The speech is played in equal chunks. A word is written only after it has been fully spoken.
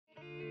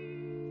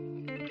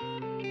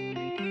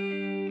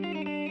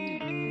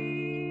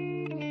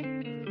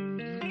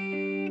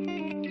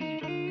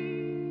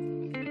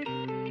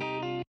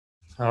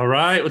All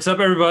right, what's up,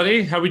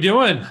 everybody? How we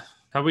doing?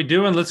 How we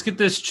doing? Let's get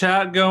this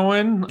chat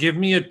going. Give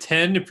me a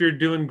 10 if you're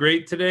doing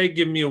great today.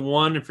 Give me a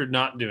 1 if you're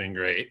not doing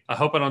great. I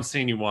hope I don't see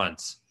any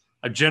ones.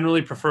 I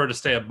generally prefer to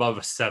stay above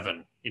a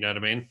 7. You know what I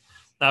mean?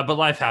 But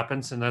life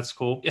happens, and that's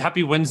cool.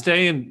 Happy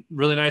Wednesday, and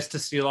really nice to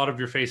see a lot of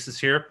your faces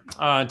here.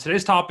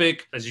 Today's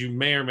topic, as you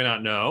may or may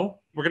not know,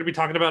 we're going to be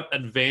talking about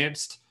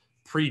advanced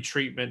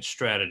pre-treatment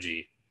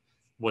strategy.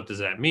 What does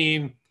that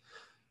mean?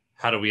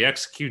 How do we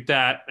execute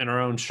that in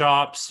our own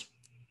shops?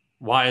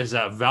 Why is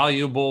that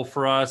valuable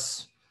for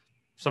us?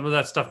 Some of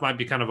that stuff might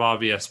be kind of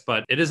obvious,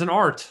 but it is an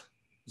art.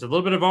 It's a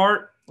little bit of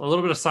art, a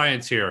little bit of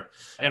science here.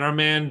 And our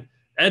man,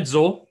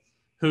 Edsel,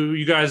 who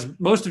you guys,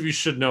 most of you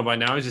should know by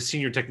now, he's a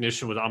senior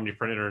technician with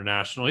OmniPrint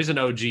International. He's an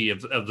OG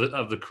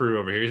of the crew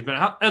over here.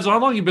 Edsel, how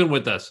long have you been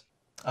with us?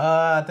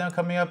 I think I'm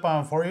coming up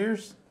on 4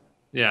 years.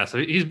 Yeah, so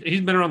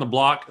he's been around the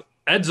block.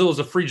 Edsel is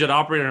a free jet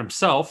operator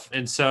himself,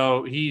 and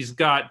so he's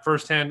got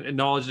firsthand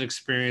knowledge and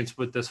experience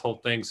with this whole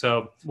thing.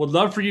 So would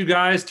love for you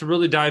guys to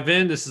really dive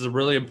in. This is a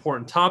really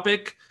important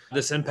topic.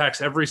 This impacts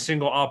every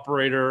single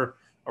operator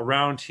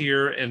around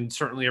here and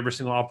certainly every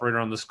single operator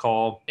on this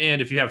call.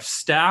 And if you have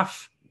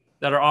staff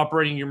that are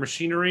operating your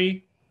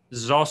machinery, this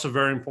is also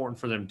very important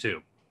for them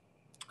too.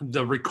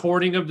 The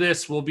recording of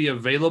this will be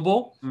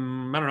available, I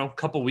don't know, a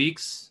couple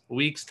weeks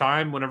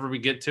time, whenever we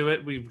get to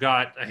it. We've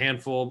got a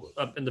handful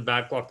up in the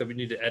backlog that we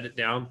need to edit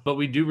down, but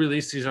we do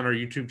release these on our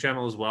YouTube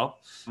channel as well,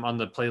 on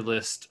the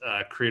playlist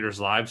Creators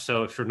Live.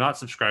 So if you're not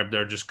subscribed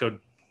there, just go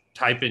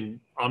type in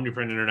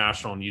OmniPrint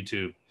International on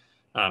YouTube,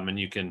 and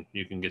you can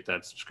get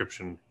that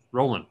subscription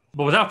rolling.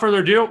 But without further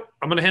ado,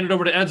 I'm going to hand it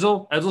over to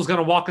Edsel. Edsel's going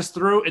to walk us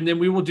through, and then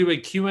we will do a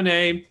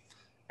Q&A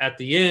at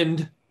the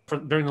end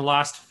during the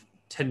last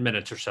 10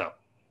 minutes or so.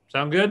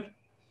 Sound good?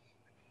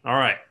 All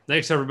right.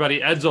 Thanks, everybody.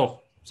 Edsel,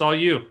 it's all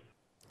you.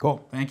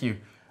 Cool. Thank you.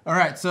 All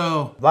right.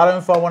 So a lot of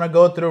info I want to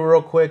go through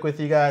real quick with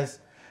you guys.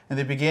 In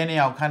the beginning,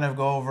 I'll kind of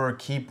go over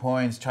key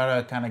points, try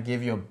to kind of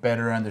give you a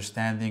better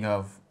understanding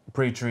of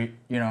pre-treat,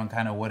 and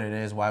kind of what it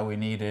is, why we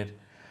need it,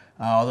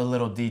 all the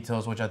little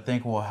details, which I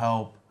think will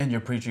help in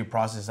your pre-treat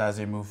process as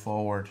you move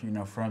forward,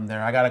 from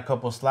there. I got a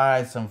couple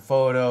slides, some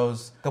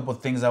photos, a couple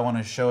things I want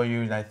to show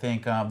you. And I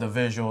think the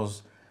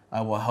visuals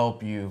will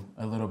help you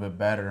a little bit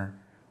better.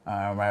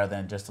 Rather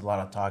than just a lot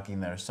of talking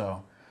there.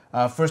 So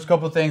first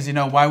couple of things,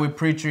 why we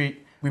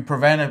pre-treat, we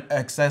prevent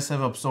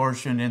excessive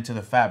absorption into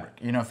the fabric.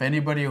 If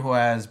anybody who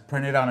has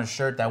printed on a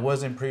shirt that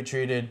wasn't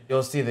pre-treated,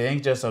 you'll see the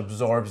ink just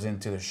absorbs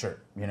into the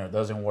shirt. It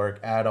doesn't work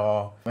at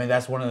all. I mean,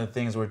 that's one of the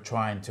things we're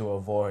trying to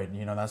avoid.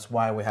 That's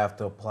why we have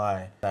to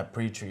apply that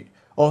pre-treat.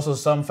 Also,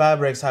 some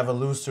fabrics have a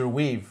looser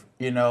weave,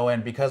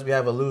 and because we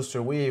have a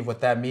looser weave, what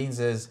that means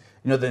is,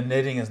 the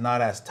knitting is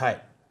not as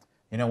tight.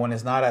 When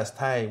it's not as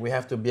tight, we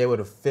have to be able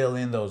to fill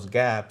in those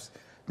gaps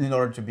in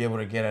order to be able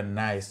to get a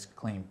nice,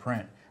 clean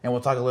print. And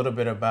we'll talk a little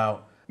bit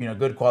about,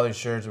 good quality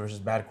shirts versus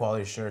bad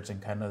quality shirts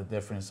and kind of the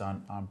difference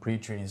on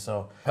pre-treating.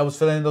 So helps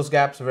fill in those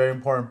gaps, a very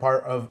important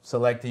part of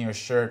selecting your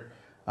shirt,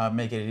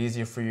 making it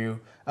easier for you.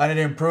 And it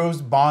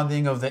improves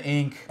bonding of the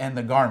ink and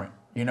the garment.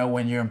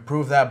 When you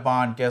improve that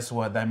bond, guess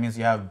what? That means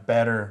you have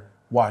better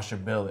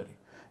washability.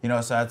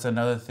 So that's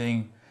another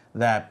thing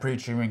that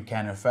pre-treatment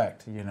can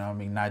affect,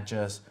 not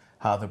just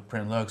how the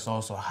print looks,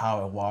 also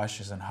how it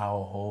washes and how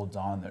it holds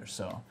on there.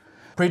 So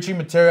pre-treat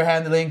material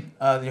handling,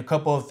 a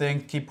couple of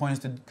things, key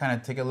points to kind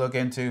of take a look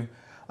into.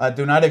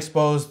 Do not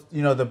expose,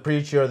 the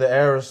pre-treat or the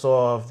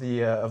aerosol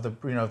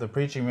of the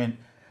pre-treatment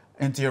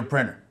into your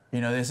printer.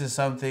 This is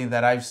something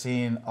that I've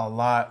seen a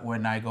lot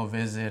when I go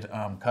visit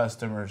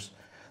customers.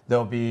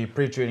 They'll be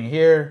pre-treating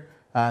here,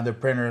 the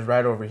printer is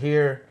right over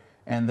here,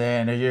 and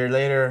then a year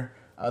later,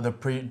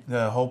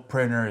 the whole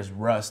printer is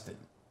rusted.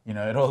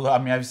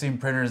 I've seen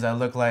printers that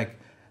look like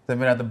they've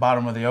been at the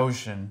bottom of the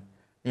ocean,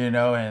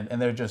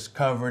 and they're just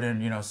covered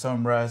in,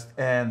 some rust,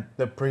 and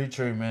the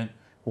pre-treatment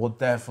will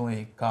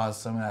definitely cause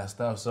some of that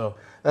stuff. So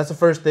that's the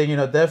first thing,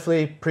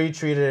 definitely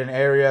pre-treat an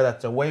area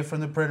that's away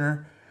from the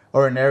printer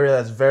or an area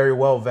that's very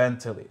well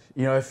ventilated.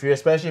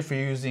 Especially if you're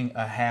using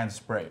a hand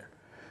sprayer.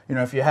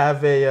 If you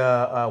have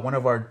one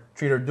of our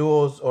treater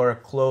duals or a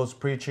closed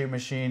pre-treat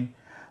machine,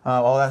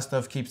 all that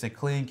stuff keeps it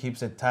clean,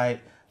 keeps it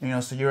tight.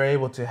 So you're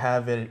able to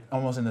have it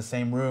almost in the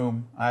same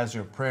room as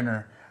your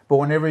printer. But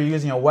whenever you're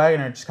using a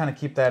Wagner, just kind of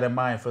keep that in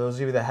mind. For those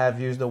of you that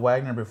have used a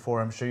Wagner before,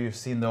 I'm sure you've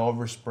seen the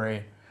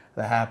overspray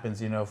that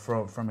happens,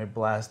 from it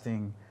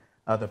blasting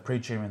the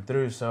pre-treatment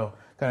through. So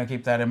kind of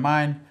keep that in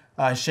mind.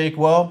 Shake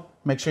well.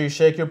 Make sure you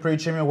shake your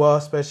pre-treatment well,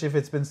 especially if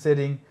it's been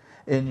sitting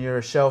in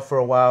your shelf for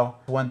a while.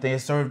 One thing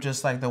is sort of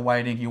just like the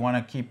white ink. You want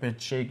to keep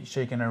it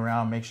shaking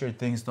around. Make sure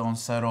things don't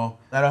settle.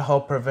 That'll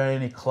help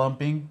prevent any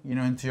clumping,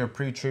 into your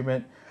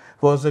pre-treatment.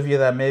 For those of you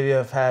that maybe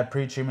have had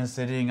pre-treatment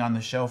sitting on the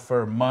shelf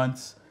for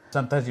months,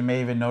 sometimes you may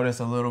even notice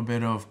a little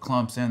bit of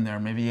clumps in there,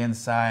 maybe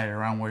inside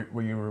around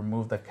where you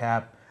remove the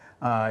cap.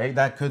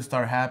 That could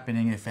start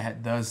happening if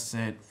it does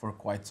sit for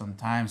quite some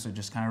time. So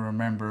just kind of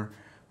remember,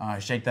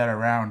 shake that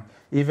around.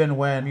 Even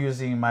when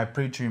using my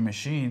pre-treat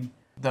machine,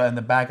 In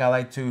the back, I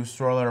like to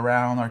swirl it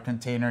around our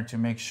container to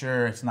make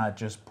sure it's not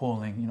just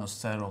pulling, you know,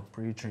 settled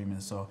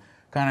pre-treatment. So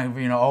kind of,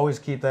 you know, always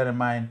keep that in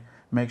mind.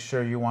 Make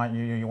sure you want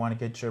to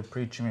get your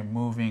pre-treatment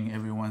moving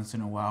every once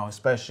in a while,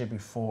 especially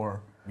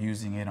before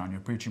using it on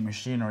your pre-treat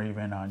machine or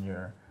even on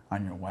your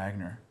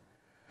Wagner.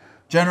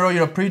 General, you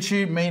know,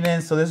 pre-treat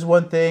maintenance. So this is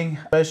one thing,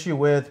 especially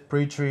with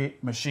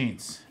pre-treat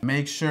machines.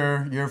 Make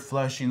sure you're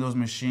flushing those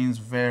machines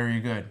very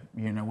good.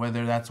 You know,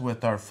 whether that's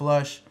with our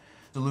flush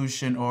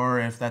solution or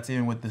if that's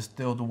even with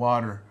distilled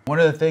water. One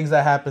of the things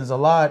that happens a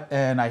lot,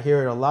 and I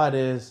hear it a lot,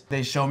 is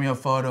they show me a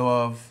photo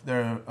of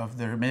their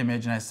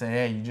image and I say,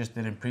 hey, you just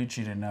didn't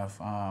pre-treat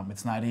enough.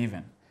 It's not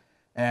even.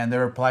 And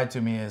their reply to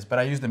me is, but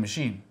I use the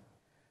machine.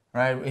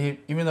 Right?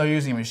 Even though you're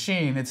using a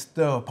machine, it's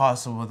still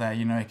possible that,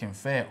 you know, it can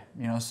fail,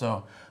 you know,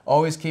 so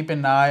always keep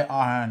an eye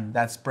on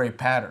that spray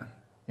pattern.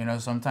 You know,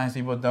 sometimes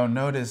people don't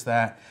notice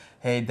that,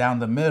 hey, down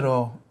the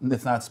middle,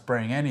 it's not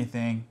spraying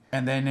anything.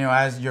 And then, you know,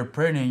 as you're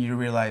printing, you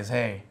realize,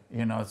 hey,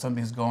 you know,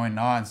 something's going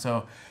on.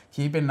 So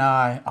keep an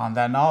eye on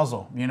that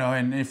nozzle, you know,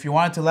 and if you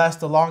want it to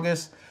last the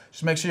longest,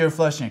 just make sure you're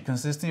flushing it.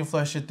 Consistently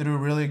flush it through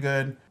really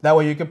good. That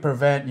way you can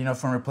prevent, you know,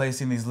 from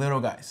replacing these little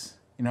guys.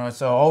 You know,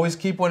 so always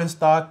keep one in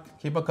stock,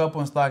 keep a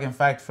couple in stock. In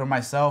fact, for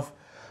myself,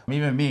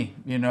 even me,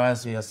 you know,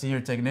 as a senior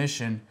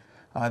technician,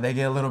 they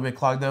get a little bit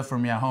clogged up for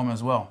me at home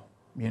as well.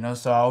 You know,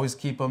 so I always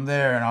keep them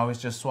there and I always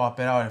just swap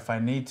it out if I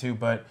need to.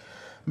 But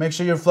make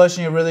sure you're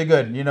flushing it really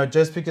good. You know,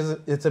 just because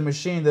it's a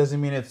machine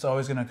doesn't mean it's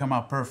always going to come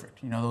out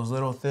perfect. You know, those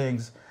little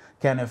things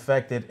can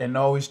affect it, and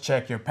always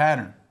check your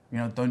pattern. You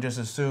know, don't just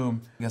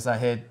assume because I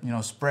hit, you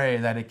know, spray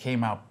that it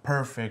came out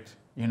perfect,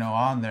 you know,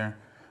 on there.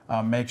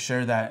 Make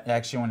sure that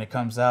actually when it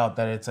comes out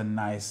that it's a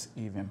nice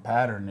even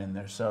pattern in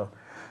there. So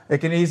it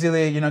can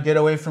easily, you know, get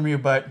away from you,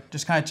 but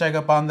just kind of check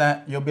up on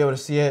that. You'll be able to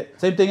see it.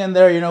 Same thing in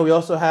there, you know, we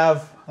also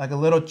have like a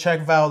little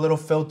check valve, little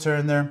filter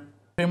in there.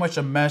 Pretty much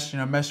a mesh, you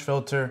know, mesh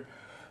filter.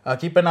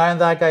 Keep an eye on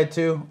that guy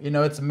too. You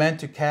know, it's meant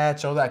to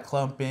catch all that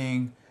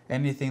clumping,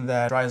 anything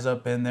that dries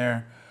up in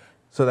there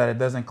so that it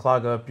doesn't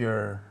clog up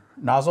your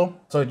nozzle.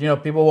 So, you know,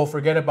 people will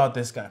forget about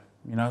this guy,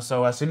 you know,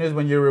 so as soon as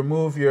when you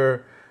remove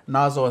your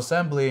nozzle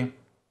assembly,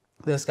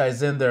 this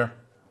guy's in there.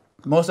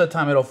 Most of the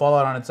time it'll fall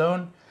out on its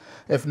own.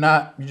 If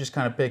not, you just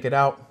kind of pick it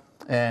out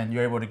and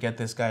you're able to get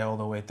this guy all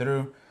the way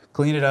through.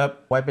 Clean it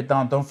up, wipe it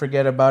down, don't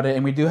forget about it.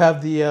 And we do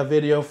have the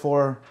video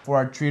for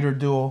our treater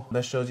dual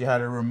that shows you how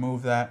to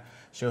remove that,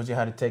 shows you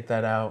how to take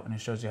that out, and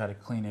it shows you how to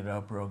clean it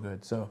up real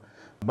good. So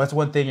that's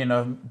one thing, you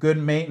know, good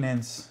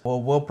maintenance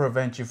will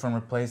prevent you from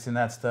replacing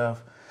that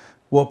stuff.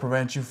 Will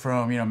prevent you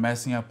from, you know,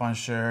 messing up on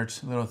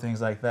shirts, little things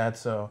like that.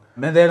 So,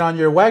 and then on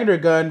your Wagner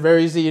gun,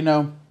 very easy, you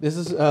know, this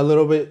is a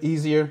little bit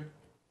easier.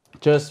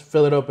 Just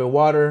fill it up with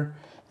water.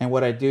 And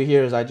what I do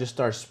here is I just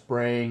start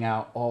spraying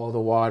out all the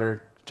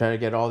water, try to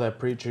get all that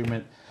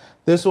pre-treatment.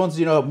 This one's,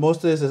 you know, most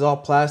of this is all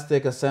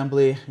plastic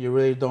assembly. You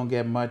really don't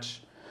get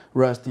much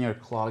rusting or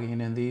clogging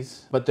in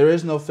these, but there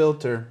is no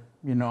filter,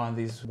 you know, on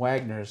these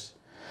Wagners.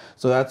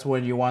 So that's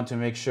when you want to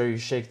make sure you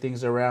shake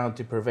things around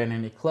to prevent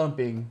any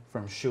clumping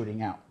from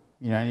shooting out.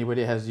 You know,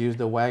 anybody has used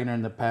a Wagner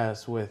in the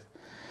past with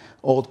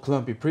old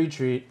clumpy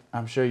pre-treat,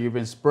 I'm sure you've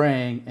been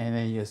spraying and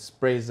then it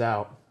sprays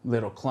out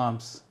little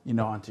clumps, you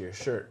know, onto your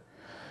shirt.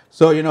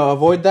 So, you know,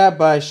 avoid that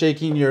by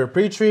shaking your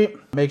pre-treat.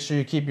 Make sure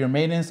you keep your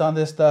maintenance on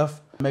this stuff.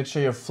 Make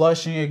sure you're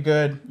flushing it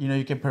good. You know,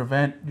 you can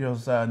prevent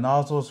those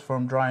nozzles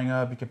from drying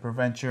up. You can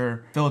prevent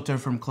your filter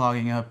from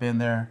clogging up in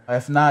there.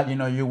 If not, you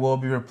know, you will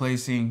be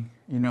replacing,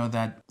 you know,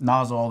 that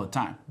nozzle all the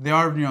time. They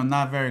are, you know,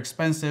 not very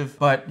expensive,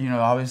 but, you know,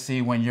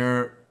 obviously when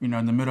you're, you know,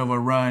 in the middle of a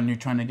run, you're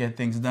trying to get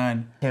things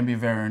done, it can be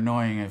very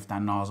annoying if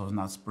that nozzle is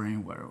not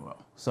spraying very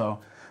well. So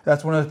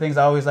that's one of the things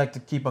I always like to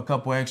keep a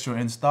couple extra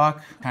in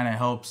stock. Kind of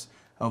helps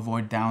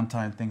avoid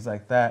downtime, things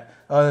like that.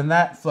 Other than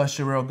that, flush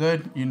it real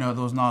good. You know,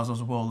 those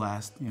nozzles will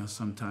last, you know,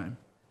 some time.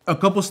 A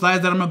couple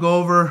slides that I'm gonna go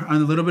over on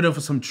a little bit of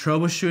some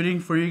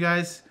troubleshooting for you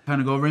guys. Kind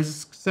of go over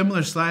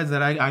similar slides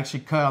that I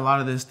actually cut a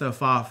lot of this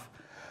stuff off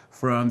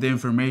from the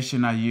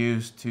information I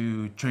use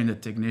to train the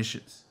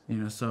technicians. You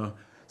know, so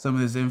some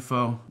of this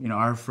info, you know,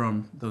 are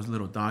from those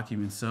little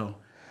documents. So,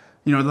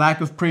 you know, lack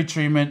of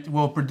pre-treatment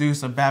will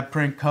produce a bad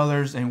print.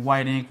 Colors and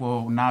white ink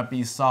will not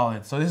be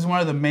solid. So this is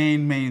one of the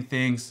main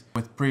things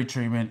with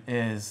pre-treatment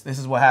is this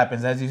is what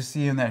happens. As you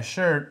see in that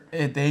shirt,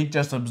 the ink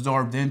just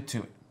absorbed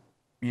into it.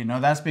 You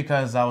know, that's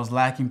because I was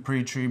lacking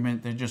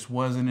pre-treatment. There just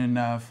wasn't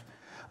enough.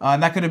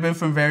 And that could have been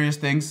from various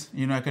things.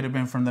 You know, it could have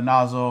been from the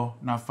nozzle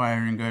not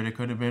firing good. It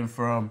could have been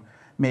from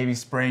maybe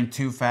spraying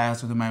too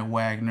fast with my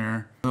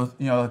Wagner. You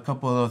know, a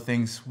couple of those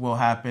things will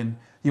happen.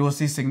 You will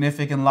see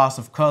significant loss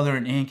of color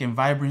and ink and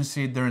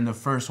vibrancy during the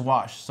first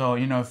wash. So,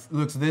 you know, if it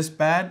looks this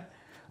bad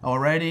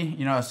already,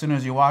 you know, as soon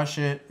as you wash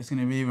it, it's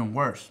gonna be even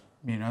worse,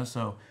 you know?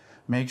 So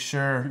make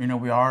sure, you know,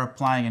 we are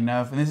applying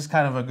enough. And this is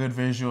kind of a good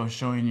visual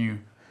showing you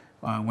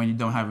when you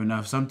don't have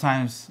enough.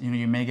 Sometimes, you know,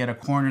 you may get a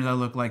corner that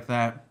look like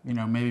that. You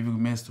know, maybe we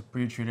missed a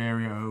pre-treat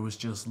area or it was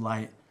just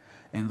light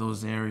in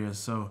those areas.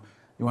 So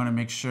you wanna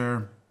make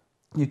sure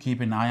you keep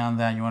an eye on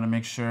that. You wanna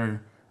make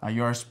sure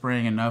you are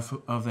spraying enough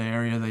of the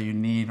area that you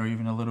need, or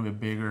even a little bit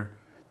bigger,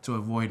 to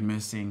avoid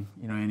missing,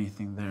 you know,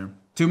 anything there.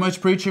 Too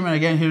much pre-treatment,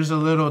 again, here's a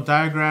little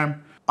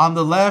diagram. On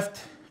the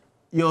left,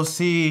 you'll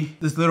see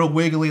this little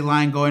wiggly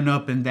line going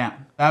up and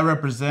down. That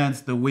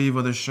represents the weave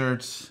of the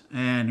shirts.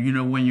 And you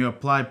know, when you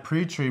apply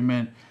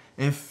pre-treatment,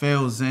 it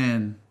fills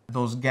in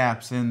those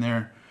gaps in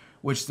there,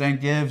 which then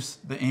gives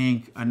the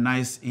ink a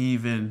nice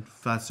even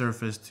flat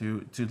surface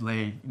to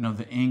lay, you know,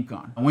 the ink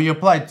on. And when you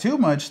apply too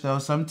much though,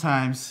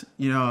 sometimes,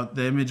 you know,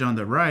 the image on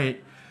the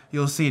right,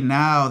 you'll see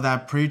now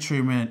that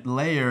pre-treatment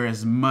layer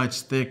is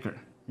much thicker.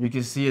 You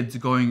can see it's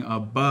going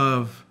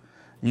above,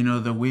 you know,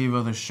 the weave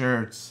of the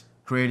shirts,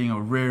 creating a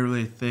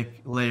really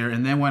thick layer.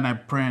 And then when I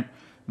print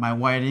my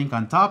white ink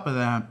on top of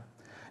that,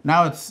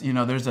 now it's, you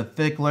know, there's a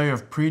thick layer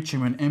of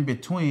pre-treatment in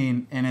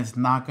between, and it's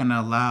not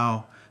gonna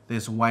allow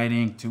this white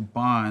ink to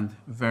bond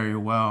very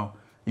well,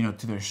 you know,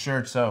 to the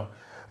shirt. So,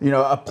 you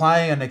know,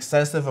 applying an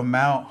excessive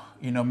amount,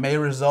 you know, may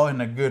result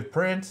in a good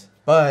print,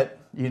 but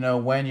you know,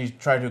 when you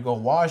try to go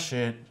wash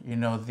it, you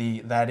know,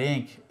 that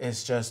ink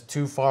is just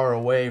too far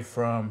away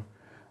from,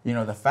 you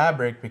know, the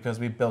fabric, because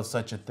we built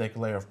such a thick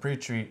layer of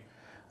pre-treat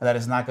that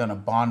it's not going to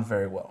bond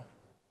very well.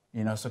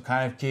 You know, so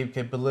kind of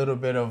keep a little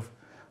bit of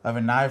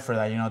an eye for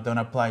that. You know, don't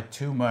apply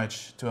too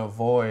much to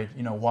avoid,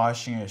 you know,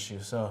 washing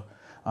issues. So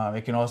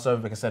it can also,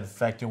 like I said,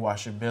 affect your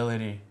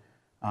washability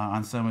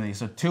on some of these.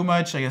 So too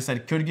much, like I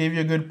said, could give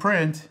you a good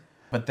print,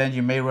 but then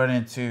you may run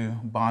into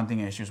bonding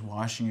issues,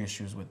 washing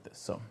issues with this.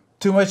 So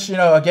too much, you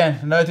know, again,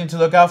 another thing to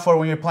look out for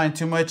when you're applying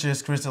too much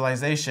is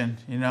crystallization.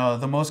 You know,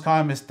 the most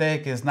common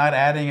mistake is not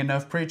adding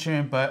enough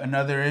pre-treatment, but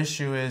another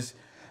issue is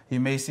you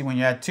may see when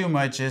you add too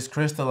much is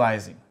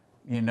crystallizing.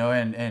 You know,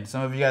 and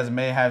some of you guys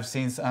may have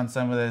seen on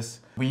some of this,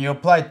 when you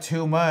apply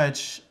too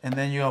much and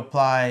then you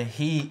apply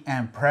heat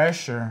and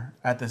pressure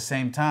at the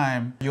same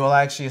time, you'll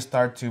actually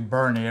start to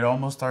burn it. It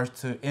almost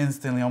starts to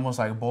instantly, almost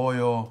like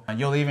boil. And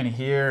you'll even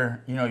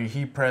hear, you know, your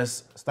heat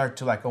press start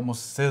to like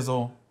almost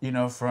sizzle, you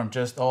know, from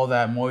just all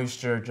that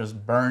moisture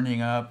just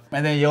burning up.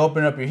 And then you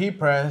open up your heat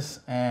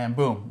press and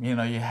boom, you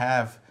know, you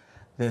have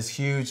this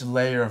huge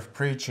layer of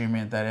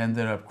pre-treatment that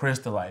ended up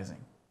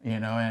crystallizing,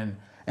 you know,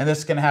 and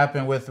this can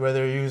happen with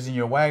whether you're using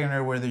your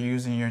Wagner, whether you're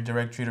using your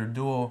direct treat or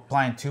dual.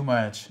 Applying too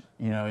much,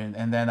 you know,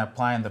 and then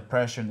applying the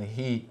pressure and the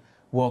heat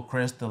will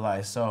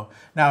crystallize. So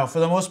now, for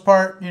the most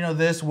part, you know,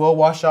 this will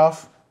wash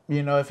off.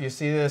 You know, if you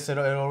see this,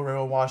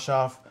 it'll wash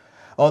off.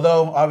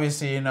 Although,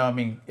 obviously, you know, I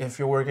mean, if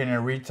you're working in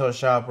a retail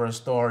shop or a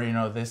store, you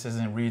know, this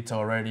isn't retail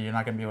already. You're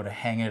not going to be able to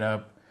hang it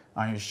up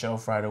on your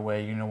shelf right away.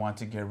 You're going to want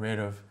to get rid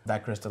of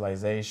that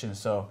crystallization.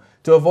 So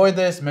to avoid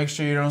this, make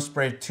sure you don't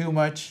spray too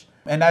much.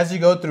 And as you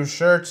go through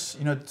shirts,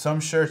 you know, some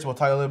shirts, we'll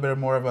talk a little bit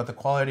more about the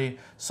quality.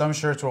 Some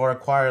shirts will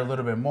require a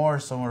little bit more,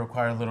 some will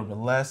require a little bit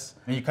less.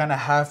 And you kind of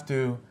have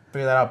to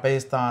figure that out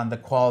based on the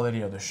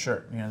quality of the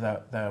shirt, you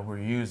know, that we're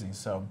using.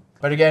 So,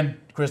 but again,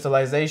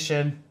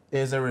 crystallization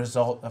is a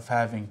result of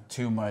having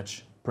too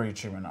much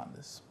pre-treatment on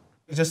this.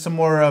 Just some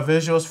more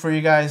visuals for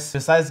you guys.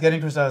 Besides getting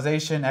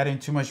crystallization, adding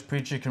too much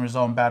pre-treat can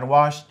result in bad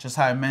wash. Just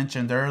how I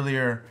mentioned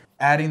earlier,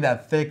 adding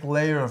that thick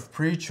layer of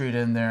pre-treat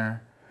in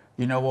there,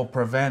 you know, will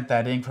prevent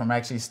that ink from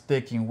actually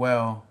sticking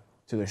well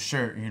to the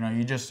shirt. You know,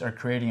 you just are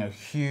creating a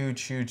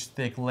huge, huge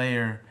thick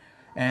layer.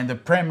 And the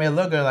print may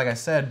look good, like I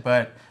said,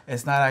 but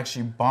it's not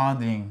actually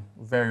bonding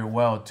very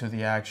well to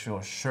the actual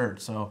shirt.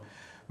 So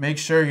make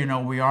sure, you know,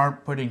 we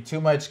aren't putting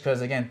too much,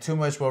 because again, too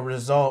much will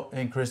result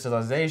in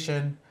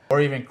crystallization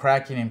or even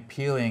cracking and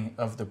peeling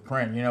of the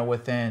print. You know,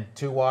 within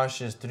 2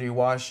 washes, 3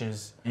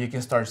 washes, you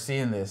can start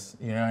seeing this,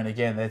 you know, and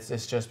again,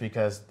 it's just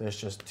because there's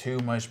just too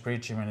much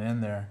pre-treatment in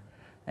there,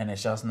 and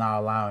it's just not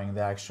allowing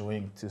the actual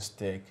ink to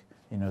stick,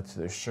 you know, to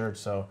the shirt.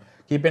 So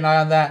keep an eye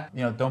on that.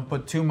 You know, don't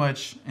put too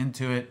much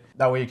into it.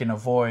 That way you can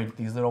avoid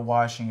these little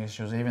washing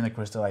issues, even the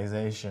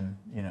crystallization,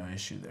 you know,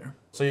 issue there.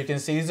 So you can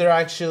see these are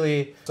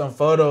actually some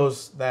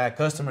photos that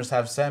customers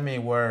have sent me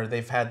where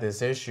they've had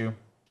this issue,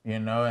 you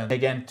know, and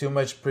again, too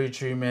much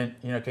pre-treatment,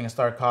 you know, can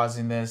start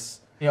causing this.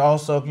 You know,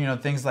 also, you know,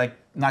 things like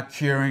not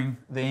curing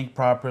the ink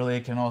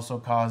properly can also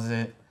cause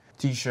it.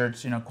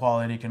 T-shirts, you know,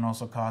 quality can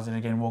also cause it.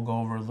 Again, we'll go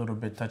over a little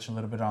bit, touch a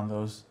little bit on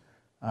those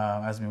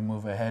as we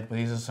move ahead. But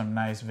these are some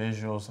nice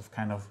visuals of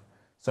kind of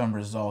some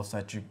results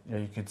that you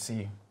could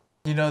see.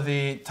 You know,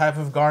 the type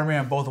of garment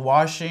and both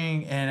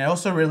washing, and it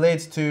also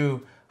relates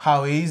to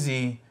how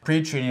easy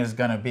pre-treating is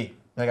gonna be.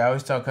 Like I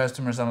always tell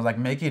customers, I'm like,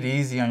 make it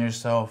easy on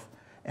yourself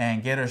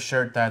and get a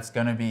shirt that's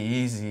gonna be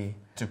easy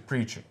to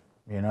pre-treat.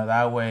 You know,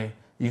 that way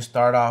you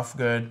start off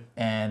good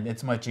and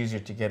it's much easier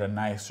to get a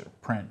nicer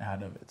print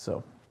out of it.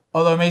 So,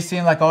 although it may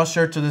seem like all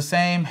shirts are the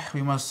same,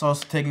 we must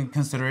also take into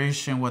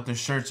consideration what the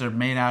shirts are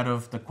made out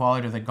of, the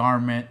quality of the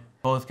garment.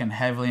 Both can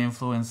heavily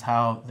influence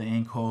how the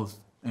ink holds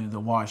in the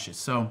washes.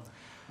 So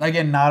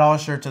again, not all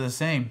shirts are the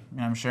same.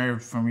 I'm sure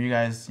from you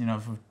guys, you know,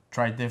 if you've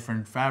tried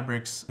different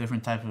fabrics,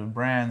 different types of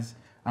brands,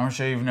 I'm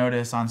sure you've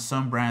noticed on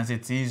some brands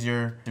it's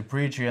easier to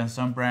pre-treat, on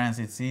some brands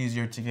it's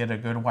easier to get a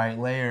good white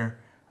layer,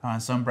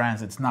 on some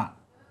brands it's not.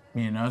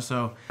 You know,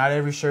 so not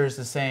every shirt is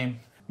the same.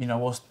 You know,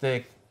 we'll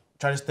stick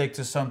Try to stick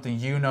to something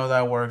you know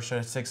that works. Try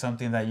to stick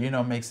something that you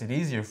know makes it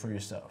easier for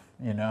yourself,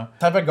 you know.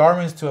 Type of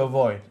garments to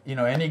avoid. You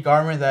know, any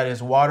garment that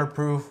is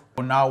waterproof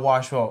will not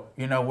wash well.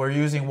 You know, we're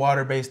using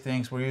water-based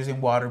things. We're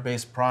using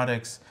water-based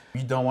products.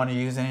 You don't want to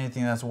use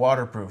anything that's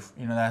waterproof.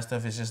 You know, that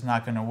stuff is just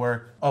not going to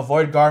work.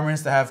 Avoid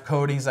garments that have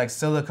coatings like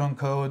silicone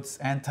coats,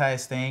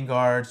 anti-stain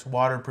guards,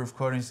 waterproof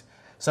coatings.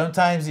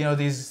 Sometimes, you know,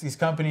 these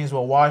companies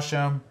will wash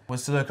them with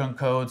silicone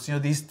coats, you know,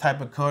 these type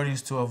of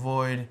coatings to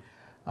avoid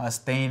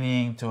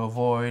staining, to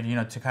avoid, you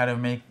know, to kind of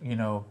make, you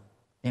know,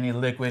 any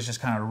liquids just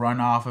kind of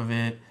run off of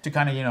it, to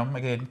kind of, you know,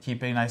 again,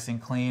 keep it nice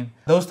and clean.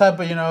 Those type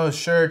of, you know,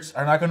 shirts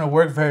are not going to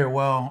work very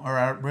well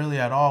or really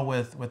at all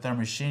with our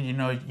machine. You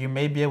know, you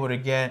may be able to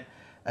get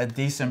a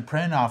decent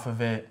print off of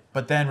it,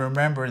 but then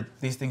remember,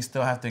 these things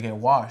still have to get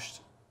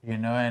washed, you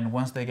know, and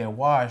once they get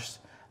washed,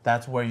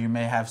 that's where you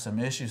may have some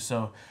issues.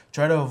 So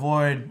try to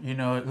avoid, you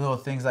know, little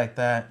things like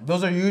that.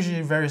 Those are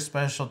usually very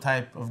special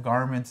type of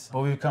garments,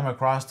 but we've come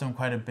across them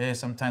quite a bit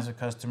sometimes with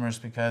customers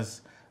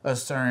because a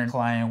certain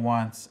client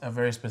wants a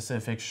very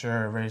specific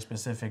shirt, a very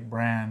specific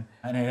brand,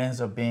 and it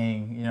ends up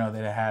being, you know,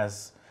 that it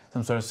has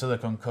some sort of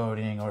silicone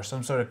coating or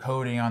some sort of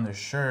coating on the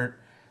shirt,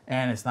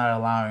 and it's not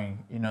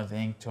allowing, you know, the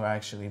ink to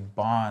actually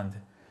bond,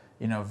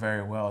 you know,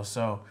 very well.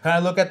 So kind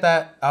of look at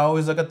that. I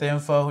always look at the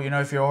info. You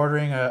know, if you're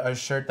ordering a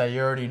shirt that you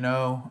already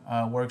know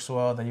works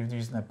well, that you've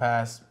used in the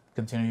past,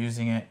 continue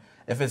using it.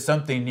 If it's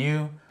something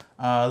new,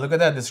 look at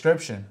that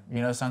description.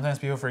 You know, sometimes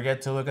people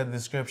forget to look at the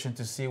description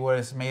to see what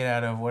it's made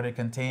out of, what it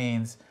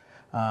contains,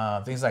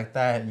 things like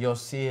that. You'll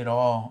see it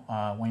all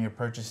when you're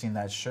purchasing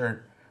that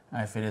shirt,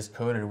 if it is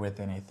coated with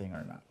anything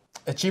or not.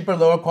 A cheaper,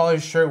 lower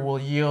quality shirt will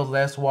yield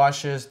less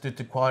washes due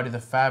to quality of the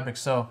fabric.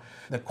 So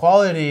the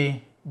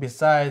quality,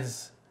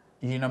 besides,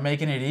 you know,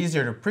 making it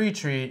easier to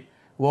pre-treat,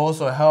 will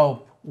also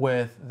help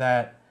with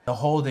that, the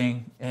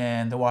holding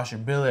and the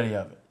washability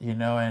of it, you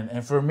know.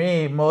 And for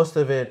me, most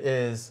of it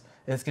is,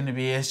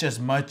 it's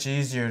just much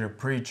easier to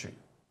pre-treat.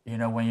 You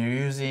know, when you're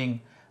using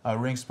a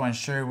ring spun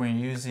shirt, when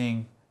you're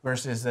using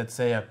versus, let's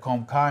say, a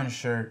comb cotton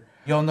shirt,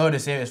 you'll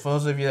notice, for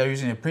those of you that are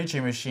using a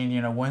pre-treat machine,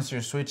 you know, once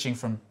you're switching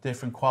from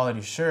different quality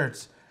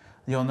shirts,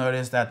 you'll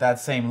notice that that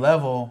same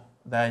level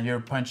that you're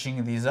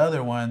punching these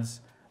other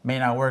ones may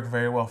not work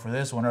very well for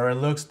this one, or it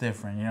looks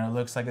different. You know, it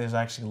looks like there's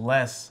actually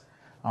less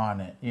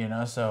on it, you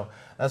know. So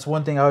that's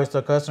one thing I always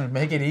tell customers: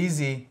 make it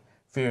easy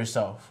for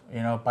yourself. You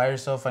know, buy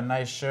yourself a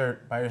nice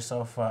shirt, buy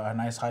yourself a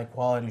nice high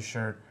quality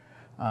shirt,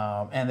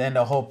 and then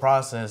the whole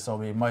process will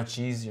be much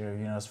easier,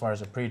 you know, as far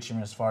as the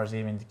pre-treatment, as far as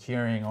even the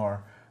curing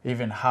or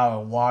even how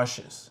it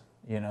washes,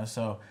 you know.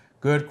 So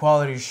good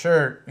quality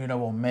shirt, you know,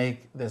 will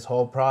make this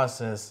whole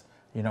process,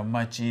 you know,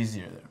 much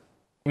easier there.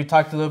 We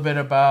talked a little bit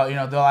about, you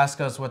know, they'll ask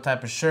us what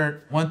type of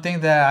shirt. One thing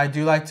that I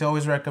do like to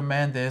always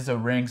recommend is a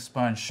ring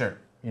spun shirt.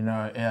 You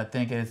know, I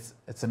think it's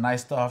a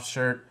nice soft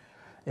shirt.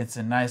 It's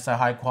a nice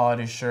high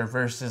quality shirt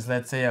versus,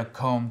 let's say, a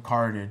comb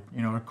carded,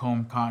 you know, or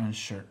comb cotton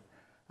shirt,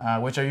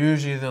 which are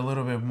usually the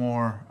little bit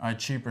more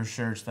cheaper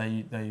shirts that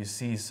you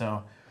see.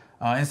 So,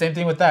 and same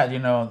thing with that, you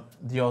know,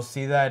 you'll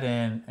see that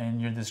in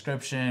your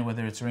description,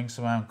 whether it's ring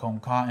spun, comb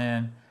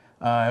cotton.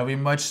 It'll be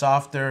much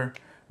softer.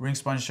 Ring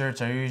spun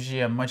shirts are usually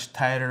a much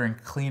tighter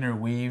and cleaner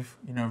weave,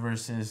 you know,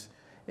 versus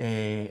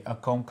a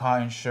comb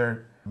cotton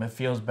shirt. It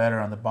feels better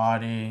on the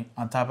body.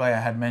 On top of that,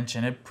 I had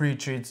mentioned, it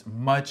pre-treats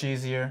much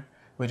easier,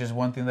 which is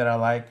one thing that I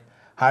like.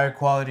 Higher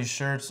quality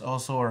shirts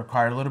also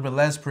require a little bit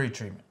less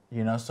pre-treatment,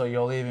 you know, so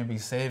you'll even be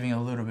saving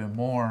a little bit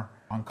more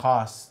on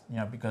costs, you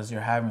know, because you're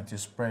having to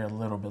spray a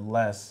little bit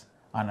less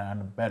on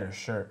a better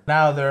shirt.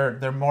 Now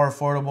they're more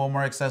affordable,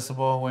 more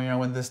accessible. When, you know,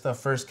 when this stuff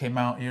first came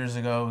out years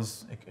ago,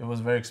 it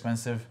was very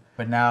expensive.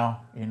 But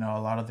now, you know,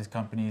 a lot of these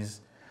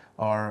companies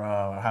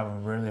are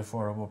having really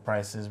affordable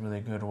prices, really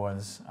good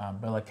ones.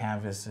 Bella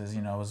Canvases,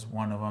 you know, is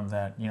one of them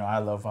that, you know, I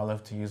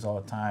love to use all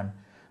the time.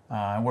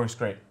 It works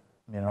great,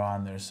 you know,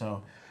 on there.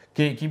 So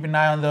keep an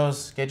eye on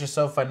those. Get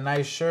yourself a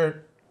nice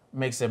shirt.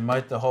 Makes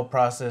it the whole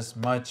process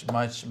much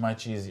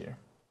easier.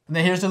 And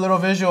then here's a little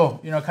visual,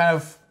 you know, kind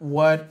of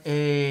what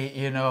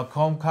a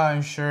comb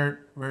cotton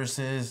shirt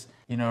versus,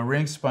 you know, a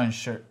ring spun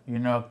shirt. You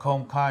know, a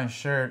comb cotton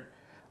shirt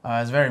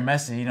is very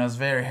messy, you know, it's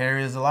very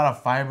hairy. There's a lot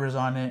of fibers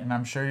on it, and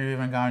I'm sure you've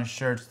even gotten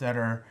shirts that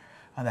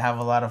have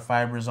a lot of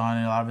fibers on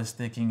it, a lot of it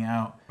sticking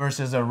out.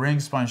 Versus a ring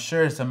spun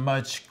shirt, it's a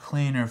much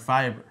cleaner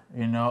fiber.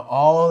 You know,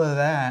 all of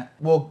that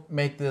will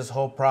make this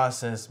whole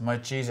process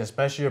much easier,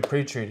 especially your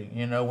pre-treating.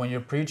 You know, when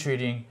you're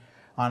pre-treating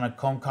on a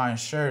comb cotton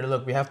shirt,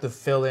 look, we have to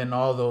fill in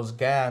all those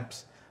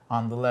gaps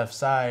on the left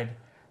side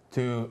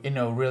to, you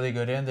know, really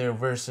get in there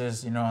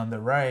versus, you know, on the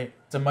right.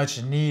 It's a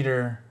much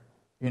neater,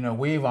 you know,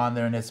 weave on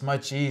there, and it's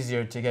much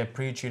easier to get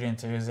pre-treated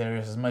into these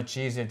areas. It's much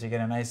easier to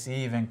get a nice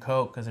even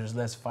coat because there's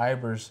less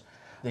fibers.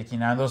 You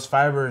know, those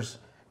fibers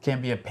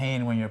can be a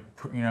pain when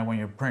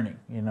you're printing.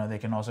 You know, they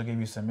can also give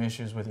you some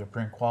issues with your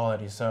print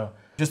quality. So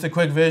just a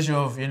quick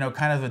visual of, you know,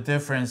 kind of the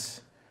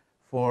difference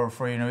for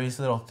you know, each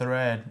little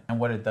thread and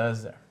what it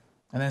does there.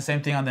 And then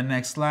same thing on the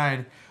next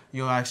slide,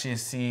 you'll actually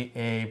see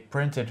a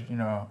printed, you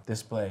know,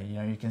 display. You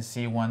know, you can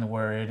see one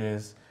where it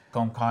is,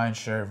 comb cotton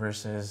shirt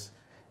versus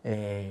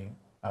a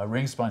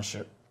ring spun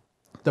shirt,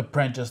 the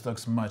print just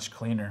looks much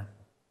cleaner,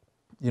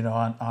 you know,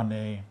 on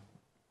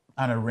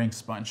a ring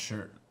spun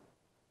shirt.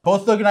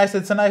 Both look nice.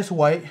 It's a nice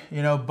white,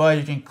 you know, but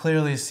you can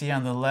clearly see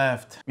on the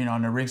left, you know,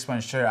 on the ring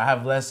spun shirt, I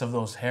have less of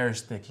those hairs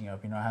sticking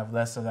up. You know, I have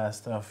less of that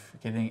stuff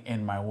getting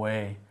in my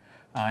way.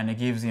 And it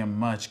gives you a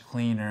much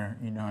cleaner,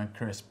 you know, and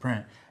crisp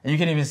print. And you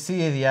can even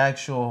see the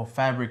actual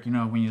fabric, you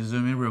know, when you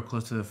zoom in real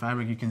close to the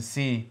fabric, you can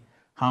see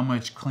how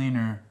much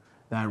cleaner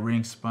that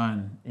ring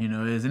spun, you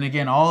know, is. And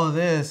again, all of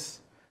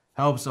this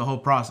helps the whole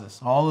process.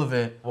 All of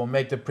it will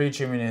make the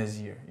pre-treatment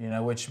easier, you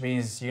know, which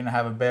means you're gonna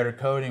have a better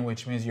coating,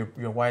 which means your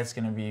white's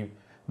gonna be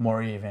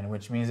more even,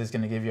 which means it's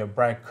going to give you a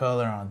bright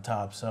color on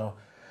top. So,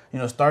 you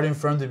know, starting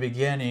from the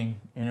beginning,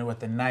 you know,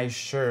 with a nice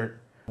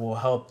shirt will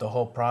help the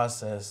whole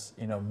process,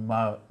 you know,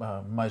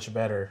 much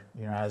better,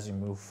 you know, as you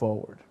move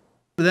forward.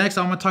 Next,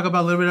 I'm going to talk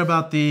about a little bit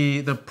about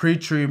the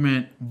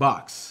pre-treatment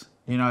box.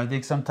 You know, I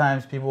think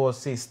sometimes people will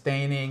see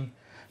staining,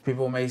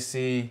 people may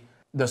see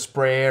the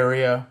spray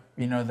area,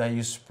 you know, that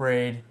you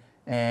sprayed.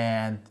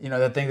 And, you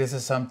know, I think this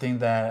is something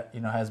that, you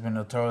know, has been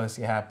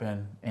notoriously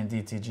happen in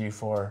DTG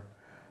for,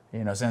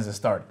 you know, since it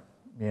started.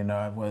 You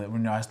know,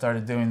 when I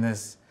started doing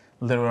this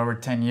a little over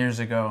 10 years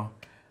ago,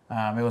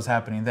 it was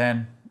happening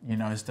then, you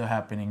know, it's still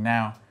happening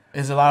now.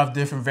 There's a lot of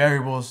different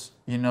variables,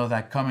 you know,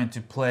 that come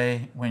into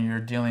play when you're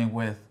dealing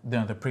with, you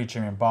know, the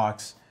pre-treatment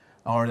box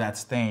or that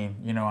stain,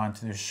 you know,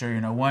 onto the shirt.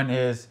 You know, one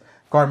is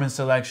garment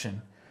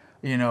selection.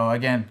 You know,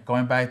 again,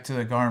 going back to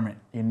the garment,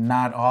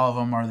 not all of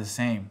them are the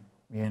same.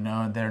 You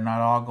know, they're not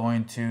all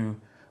going to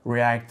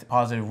react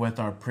positive with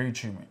our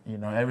pre-treatment. You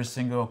know, every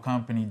single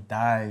company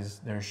dyes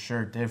their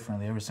shirt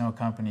differently. Every single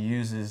company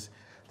uses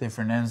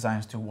different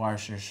enzymes to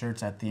wash your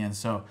shirts at the end.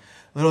 So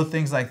little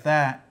things like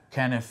that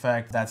can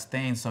affect that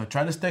stain. So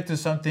try to stick to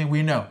something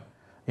we know.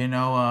 You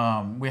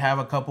know, we have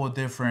a couple of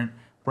different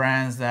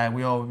brands that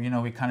we all, you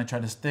know, we kind of try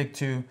to stick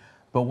to.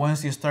 But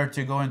once you start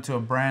to go into a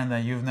brand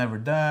that you've never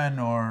done,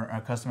 or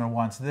a customer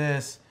wants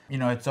this, you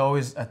know, it's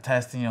always a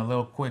testing, a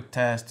little quick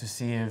test to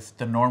see if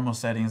the normal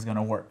setting is going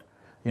to work.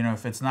 You know,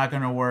 if it's not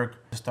going to work,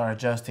 start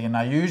adjusting. And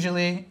now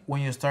usually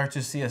when you start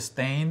to see a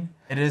stain,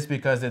 it is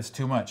because it's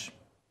too much.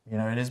 You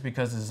know, it is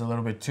because it's a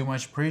little bit too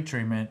much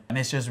pre-treatment and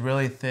it's just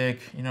really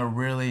thick, you know,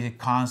 really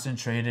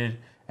concentrated.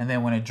 And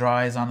then when it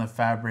dries on the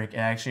fabric, it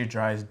actually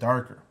dries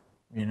darker,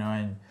 you know,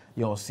 and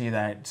you'll see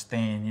that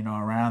stain, you know,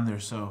 around there.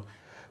 So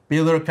be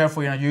a little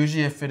careful. You know,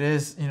 usually if it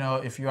is, you know,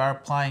 if you are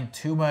applying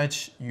too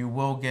much, you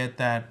will get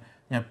that,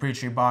 you know,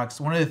 pre-treat box.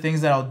 One of the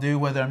things that I'll do,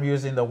 whether I'm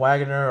using the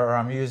Wagner or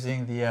I'm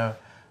using the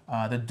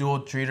dual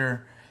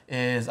treater,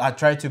 is I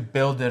try to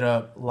build it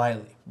up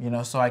lightly, you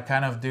know, so I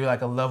kind of do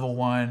like a level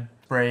 1,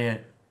 spray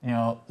it, you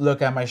know,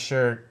 look at my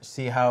shirt,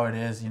 see how it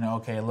is, you know,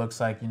 okay, it looks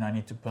like, you know, I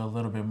need to put a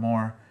little bit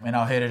more, and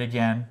I'll hit it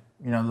again,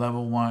 you know,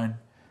 level 1,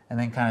 and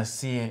then kind of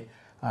see it.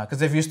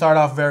 Because if you start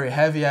off very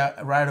heavy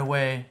right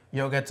away,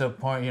 you'll get to a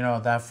point, you know,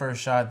 that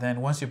first shot,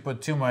 then once you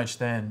put too much,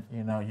 then,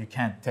 you know, you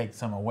can't take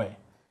some away.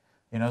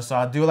 You know, so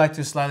I do like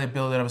to slightly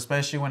build it up,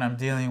 especially when I'm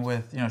dealing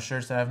with, you know,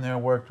 shirts that I've never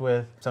worked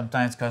with.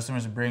 Sometimes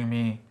customers bring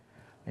me,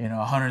 you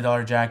know,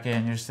 $100 jacket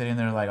and you're sitting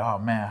there like, oh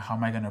man, how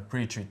am I going to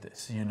pre-treat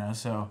this? You know,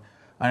 so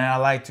and I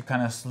like to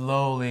kind of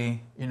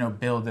slowly, you know,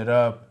 build it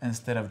up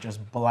instead of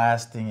just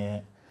blasting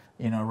it,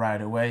 you know, right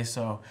away.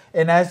 So,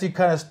 and as you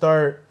kind of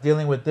start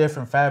dealing with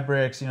different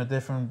fabrics, you know,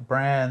 different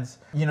brands,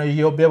 you know,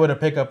 you'll be able to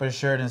pick up a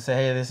shirt and say,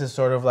 hey, this is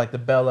sort of like the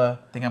Bella.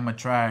 I think I'm gonna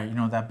try, you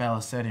know, that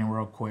Bella setting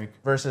real quick.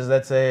 Versus,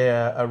 let's say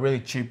a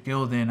really cheap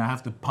Gildan, I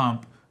have to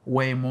pump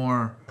way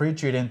more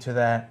pre-treat into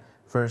that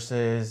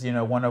versus, you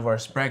know, one of our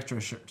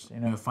Spectra shirts. You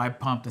know, if I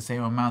pump the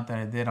same amount that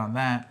I did on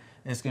that,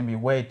 it's gonna be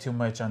way too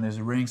much on this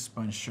ring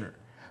spun shirt.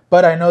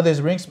 But I know this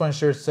ring spun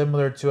shirt is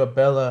similar to a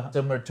Bella,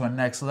 similar to a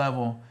Next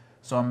Level.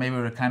 So I'm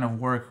able to kind of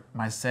work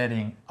my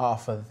setting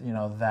off of, you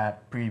know,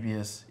 that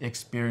previous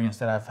experience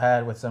that I've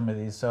had with some of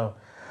these. So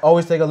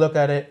always take a look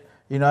at it.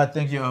 You know, I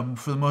think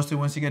for the most part,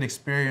 once you get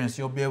experience,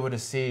 you'll be able to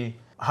see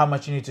how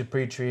much you need to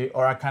pre-treat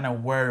or kind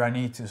of where I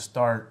need to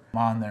start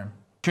on there.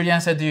 Julian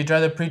said, do you dry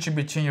the pre-treat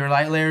between your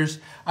light layers?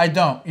 I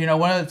don't. You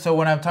know, so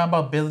when I'm talking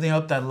about building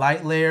up that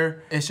light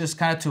layer, it's just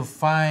kind of to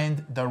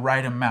find the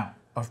right amount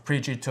of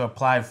pre-treat to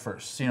apply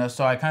first. You know,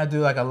 so I kind of do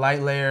like a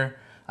light layer.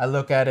 I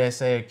look at it,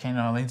 say, okay,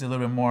 no, it needs a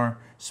little bit more,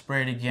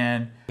 spray it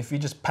again. If you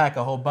just pack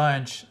a whole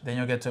bunch, then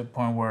you'll get to a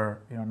point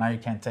where, you know, now you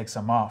can't take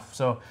some off.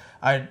 So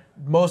I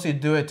mostly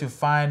do it to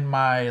find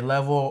my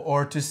level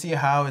or to see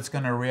how it's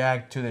gonna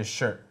react to this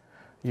shirt.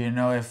 You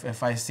know,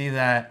 if I see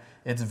that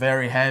it's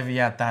very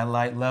heavy at that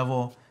light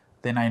level,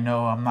 then I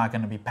know I'm not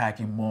gonna be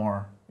packing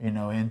more, you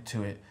know,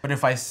 into it. But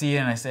if I see it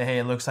and I say, hey,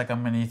 it looks like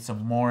I'm gonna need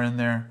some more in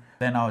there,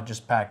 then I'll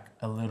just pack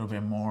a little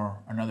bit more,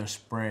 another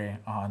spray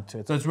onto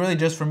it. So it's really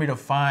just for me to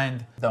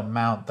find the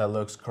amount that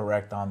looks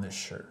correct on this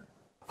shirt.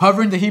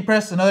 Hovering the heat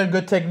press, another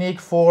good technique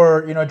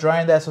for, you know,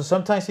 drying that. So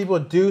sometimes people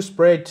do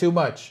spray too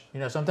much. You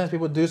know, sometimes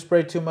people do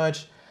spray too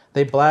much.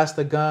 They blast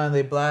the gun,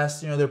 they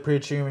blast, you know, their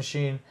pre-treating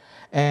machine.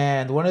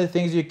 And one of the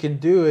things you can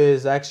do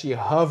is actually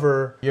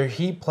hover your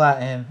heat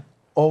platen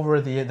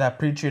over that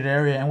pre-treated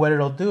area, and what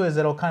it'll do is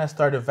it'll kind of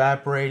start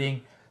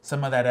evaporating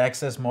some of that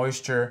excess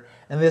moisture,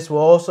 and this will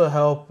also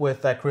help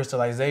with that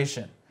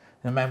crystallization.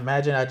 And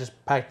imagine I just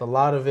packed a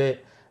lot of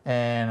it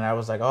and I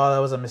was like, oh, that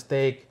was a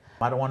mistake.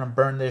 I don't want to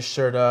burn this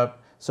shirt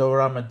up. So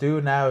what I'm gonna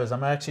do now is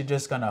I'm actually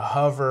just gonna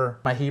hover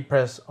my heat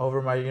press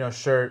over my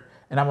shirt,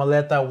 and I'm gonna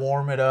let that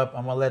warm it up.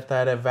 I'm gonna let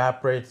that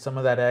evaporate some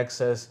of that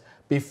excess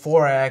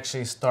before I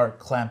actually start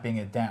clamping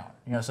it down.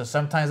 So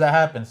sometimes that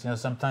happens.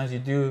 Sometimes you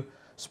do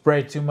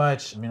spray too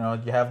much.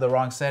 You have the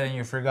wrong setting,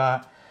 you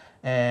forgot,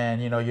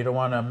 and you don't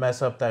want to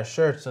mess up that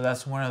shirt. So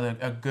that's one of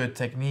a good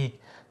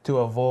technique to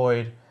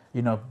avoid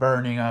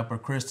burning up or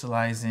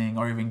crystallizing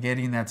or even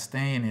getting that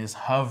stain is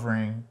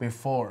hovering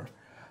before.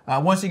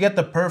 Once you get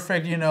the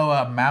perfect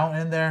mount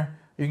in there,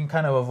 you can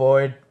kind of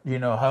avoid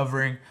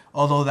hovering,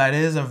 although that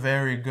is a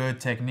very good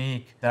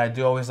technique that I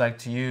do always like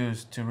to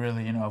use to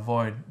really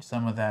avoid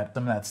some of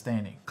that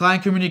staining.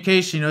 Client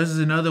communication, this is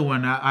another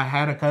one. I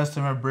had a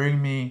customer bring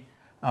me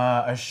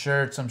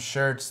some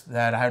shirts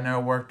that I had never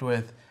worked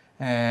with,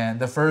 and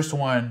the first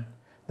one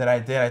that I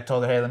did, I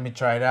told her, hey, let me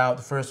try it out.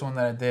 The first one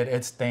that I did,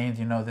 it stained.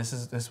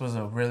 This was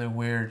a really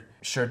weird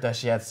shirt that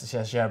she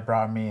had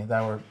brought me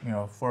that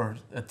were for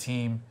a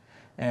team.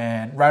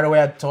 And right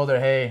away I told her,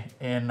 hey,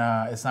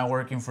 it's not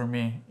working for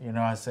me.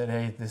 I said,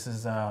 hey, this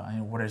is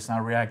it's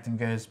not reacting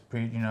good.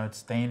 It's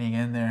staining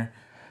in there.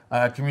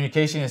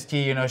 Communication is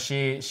key.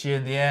 She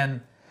in the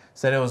end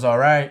said it was all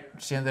right.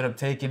 She ended up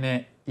taking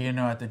it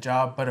at the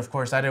job, but of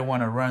course I didn't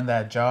want to run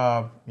that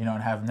job and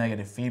have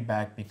negative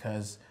feedback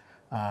because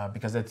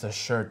it's a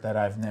shirt that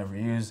I've never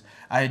used.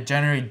 I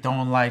generally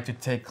don't like to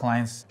take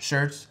clients'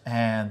 shirts,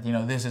 and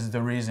this is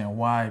the reason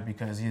why,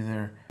 because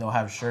either they'll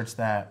have shirts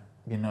that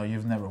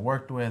you've never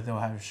worked with, they'll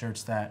have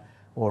shirts that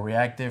will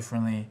react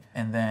differently,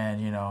 and then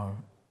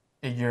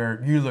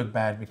you look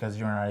bad because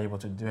you're not able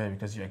to do it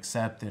because you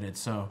accepted it.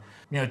 So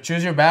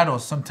choose your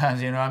battles.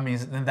 Sometimes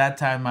in that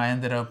time I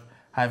ended up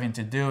having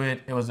to do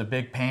it. It was a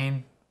big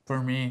pain for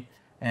me,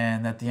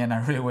 and at the end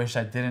I really wish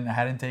I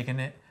hadn't taken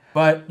it.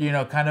 But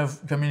kind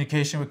of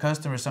communication with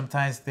customers,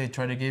 sometimes they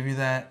try to give you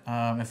that.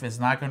 If it's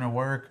not going to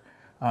work,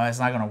 it's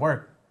not going to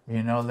work.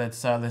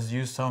 Let's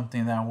use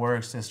something that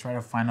works. Let's try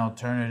to find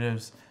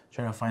alternatives.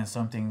 Try to find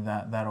something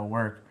that'll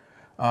work.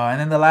 And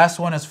then the last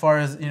one, as far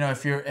as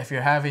if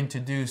you're having to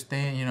do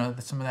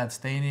some of that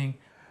staining,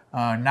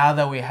 now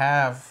that we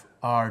have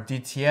our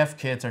DTF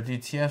kits, our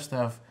DTF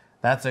stuff,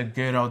 that's a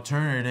good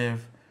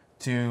alternative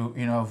to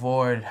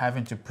avoid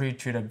having to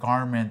pre-treat a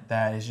garment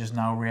that is just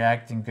now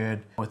reacting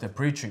good with a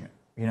pre-treatment.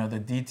 The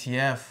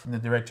DTF, the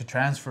direct to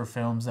transfer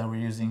films that we're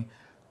using,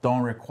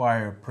 don't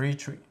require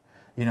pre-treat.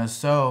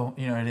 So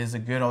it is a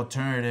good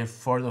alternative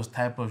for those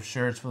type of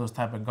shirts, for those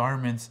type of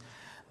garments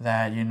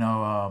that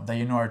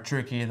are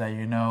tricky,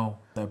 that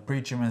the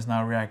pre-treatment is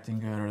not reacting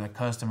good, or the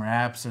customer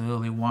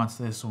absolutely wants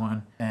this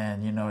one,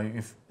 and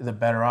if the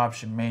better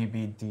option may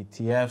be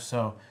DTF.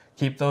 So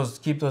keep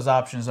those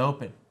options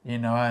open.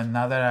 And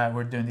now that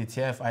we're doing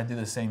DTF, I do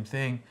the same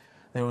thing.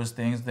 There was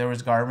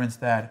garments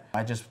that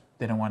I just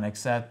didn't want to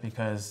accept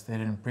because they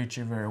didn't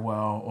pre-treat very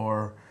well,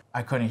 or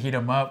I couldn't heat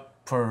them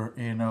up for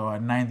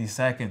 90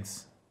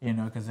 seconds,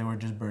 because they were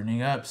just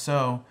burning up.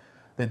 So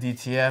the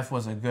DTF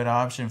was a good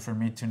option for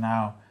me to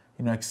now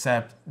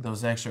accept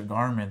those extra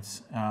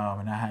garments,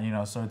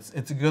 so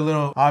it's a good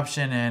little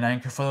option.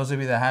 And for those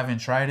of you that haven't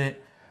tried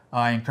it,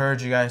 I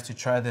encourage you guys to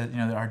try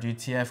our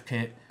DTF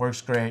kit.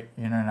 Works great,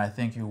 and I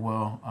think you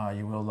will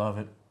love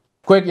it.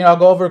 Quick, I'll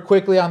go over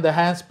quickly on the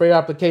hand spray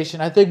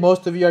application. I think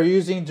most of you are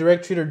using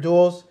direct treat or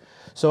duals,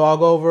 so I'll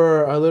go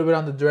over a little bit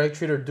on the direct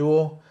treat or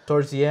dual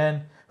towards the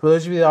end. For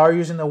those of you that are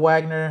using the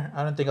Wagner,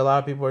 I don't think a lot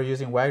of people are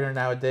using Wagner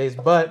nowadays,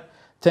 but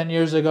 10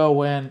 years ago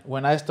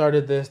when I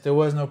started this, there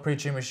was no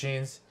pre-treat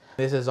machines.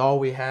 This is all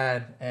we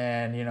had,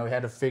 and we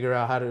had to figure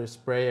out how to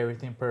spray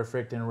everything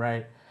perfect and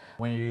right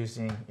when you're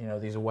using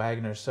these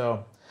Wagners.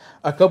 So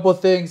a couple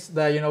things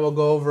that we'll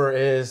go over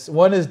is,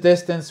 one is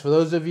distance. For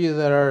those of you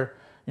that are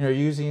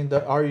using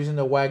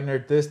the Wagner,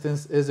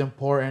 distance is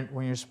important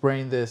when you're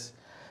spraying this.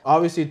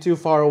 Obviously too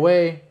far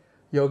away,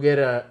 you'll get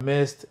a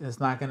mist. It's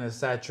not going to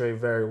saturate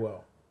very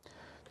well.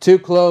 Too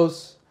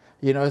close,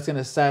 it's going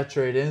to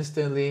saturate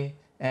instantly,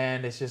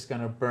 and it's just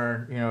going to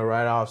burn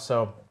right off.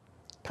 So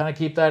kind of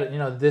keep that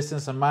the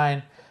distance in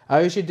mind.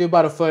 I usually do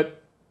about a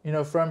foot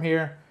from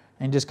here,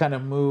 and just kind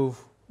of move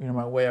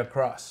my way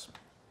across.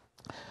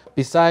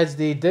 Besides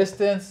the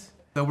distance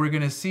that we're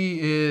gonna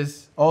see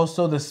is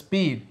also the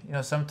speed.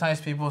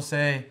 Sometimes people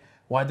say,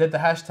 well, I did the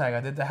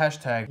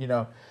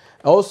hashtag.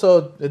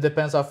 Also it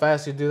depends how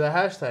fast you do the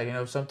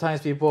hashtag.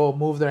 Sometimes people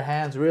move their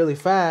hands really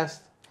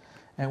fast,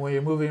 and when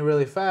you're moving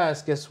really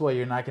fast, guess what?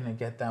 You're not gonna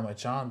get that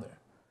much on there.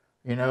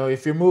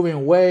 If you're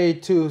moving way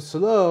too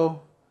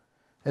slow,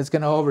 it's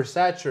gonna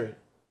oversaturate.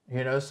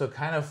 So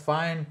kind of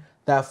find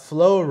that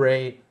flow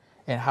rate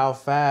and how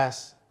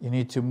fast you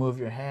need to move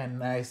your hand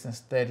nice and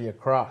steady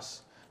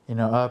across,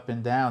 up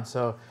and down.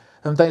 So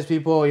sometimes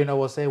people,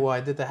 will say, well,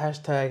 I did the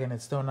hashtag and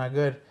it's still not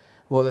good.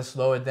 Well, let's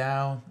slow it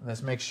down.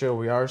 Let's make sure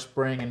we are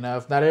spraying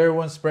enough. Not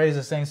everyone sprays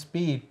the same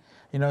speed.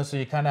 you know, so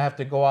you kind of have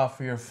to go off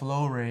of your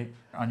flow rate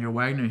on your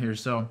Wagner here.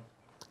 So,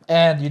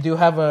 and you do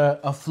have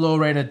a flow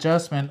rate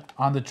adjustment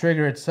on the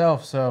trigger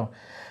itself. So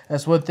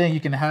that's one thing, you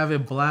can have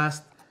it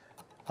blast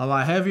a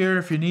lot heavier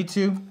if you need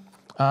to,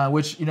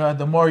 which, you know,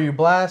 the more you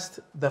blast,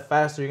 the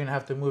faster you're gonna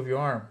have to move your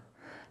arm.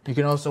 You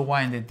can also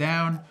wind it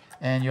down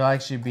and you'll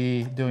actually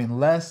be doing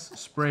less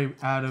spray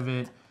out of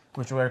it,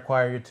 which will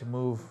require you to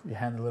move your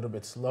hand a little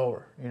bit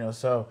slower, you know.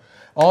 So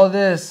all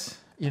this,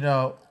 you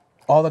know,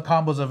 all the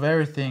combos of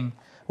everything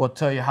will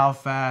tell you how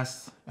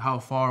fast, how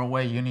far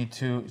away you need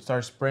to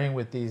start spraying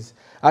with these.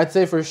 I'd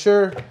say for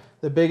sure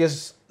the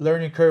biggest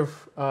learning curve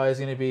is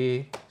going to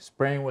be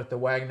spraying with the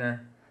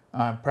Wagner,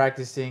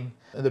 practicing.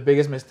 The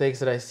biggest mistakes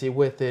that I see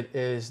with it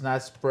is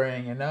not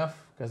spraying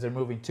enough because they're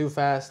moving too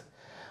fast,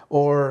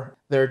 or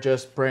they're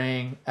just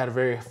spraying at a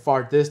very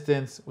far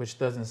distance, which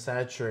doesn't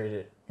saturate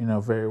it, you know,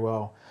 very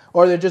well.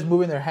 Or they're just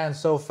moving their hands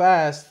so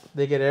fast,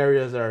 they get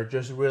areas that are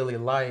just really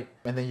light,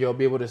 and then you'll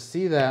be able to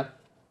see that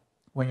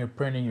when you're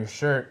printing your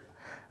shirt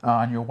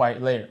on your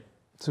white layer.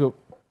 So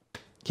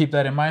keep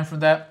that in mind for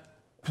that.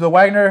 For the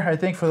Wagner, I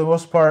think for the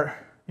most part,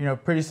 you know,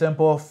 pretty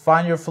simple.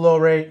 Find your flow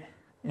rate.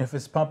 If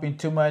it's pumping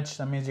too much,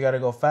 that means you got to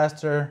go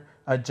faster.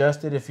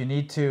 Adjust it if you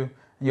need to.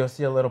 You'll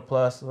see a little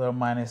plus, a little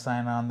minus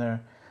sign on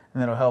there,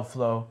 and it'll help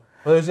flow.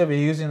 For those that be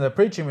using the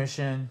Pretreating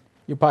machine,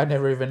 you probably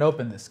never even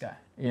open this guy,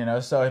 you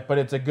know. So, but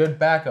it's a good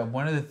backup.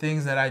 One of the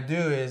things that I do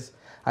is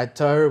I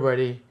tell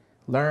everybody,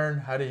 learn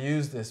how to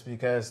use this,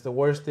 because the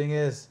worst thing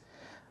is,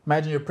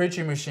 imagine your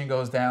Pretreating machine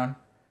goes down.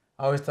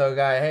 I always tell a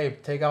guy, hey,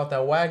 take out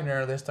that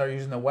Wagner. Let's start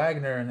using the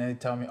Wagner. And then they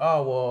tell me,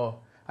 oh,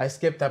 well, I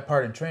skipped that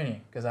part in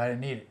training because I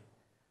didn't need it.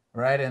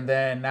 Right? And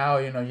then now,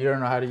 you know, you don't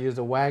know how to use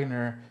the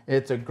Wagner.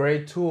 It's a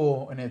great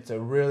tool and it's a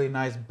really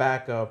nice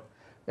backup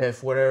if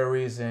for whatever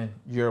reason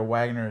your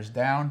Wagner is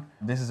down.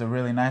 This is a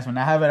really nice one.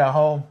 I have it at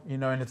home, you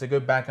know, and it's a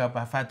good backup.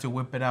 I've had to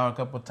whip it out a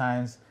couple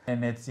times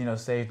and it's, you know,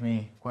 saved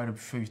me quite a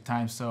few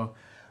times. So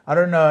I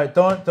don't know,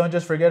 don't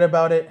just forget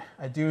about it.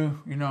 I do,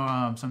 you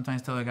know,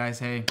 sometimes tell the guys,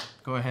 hey,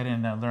 go ahead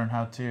and learn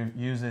how to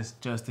use this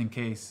just in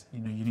case,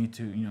 you know, you need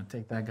to, you know,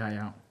 take that guy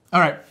out. All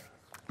right,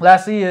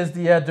 lastly is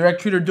the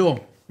Direct Treater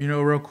Dual. You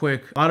know, real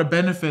quick, a lot of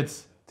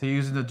benefits to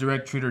using the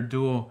Direct Treater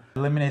Dual. It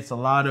eliminates a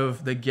lot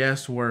of the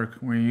guesswork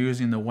when you're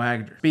using the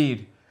Wagner.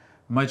 Speed,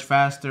 much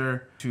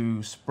faster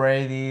to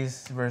spray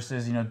these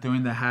versus, you know,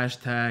 doing the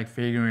hashtag,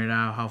 figuring it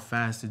out how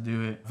fast to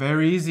do it.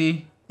 Very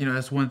easy. You know,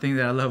 that's one thing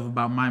that I love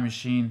about my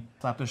machine.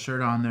 Slap the shirt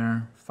on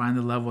there, find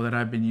the level that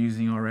I've been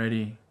using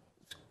already,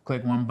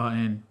 click one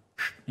button,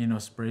 you know,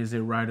 sprays it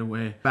right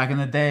away. Back in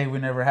the day, we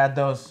never had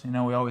those. You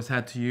know, we always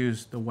had to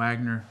use the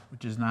Wagner,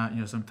 which is not,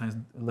 you know, sometimes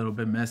a little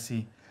bit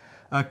messy.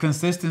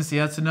 Consistency,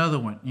 that's another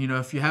one. You know,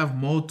 if you have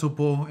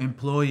multiple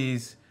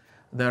employees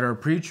that are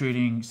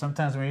pre-treating,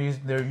 sometimes when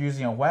they're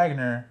using a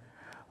Wagner,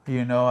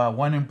 you know,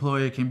 one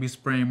employee can be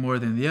spraying more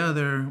than the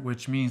other,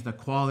 which means the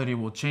quality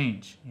will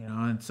change, you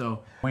know. And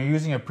so when you're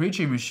using a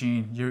pre-treat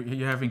machine,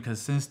 you're having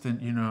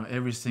consistent, you know,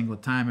 every single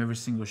time, every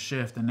single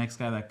shift, the next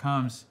guy that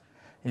comes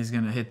is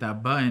going to hit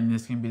that button and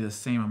it's going to be the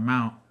same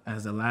amount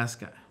as the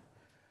last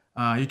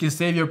guy. You can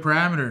save your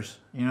parameters.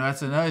 You know,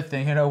 that's another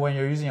thing. You know, when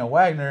you're using a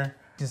Wagner,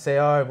 you can say,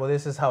 all right, well,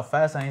 this is how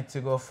fast I need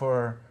to go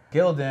for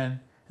Gildan.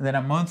 And then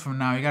a month from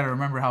now, you got to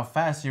remember how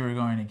fast you were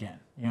going again,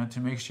 you know, to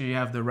make sure you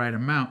have the right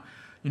amount.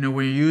 You know,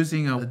 when you're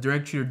using a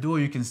Direct Treater Dual,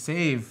 you can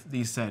save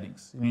these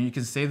settings. You know, you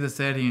can save the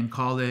setting and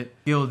call it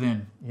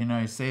Gildan. You know,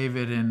 you save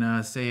it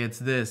and say it's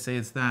this, say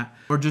it's that.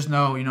 Or just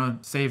know, you know,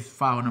 save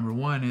file number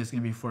 1 is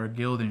going to be for a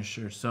Gildan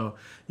shirt. So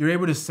you're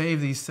able to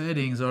save these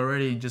settings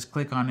already. Just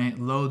click on it,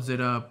 loads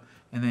it up,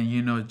 and then,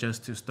 you know,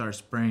 just to start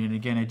spraying. And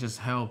again, it just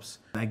helps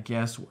that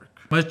guesswork.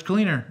 Much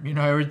cleaner, you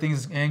know,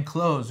 everything's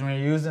enclosed. When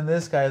you're using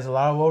this guy, it's a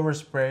lot of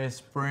overspray,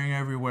 spraying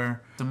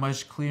everywhere. It's a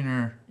much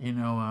cleaner, you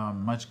know,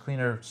 much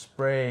cleaner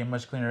spray,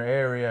 much cleaner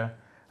area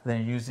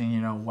than using, you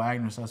know,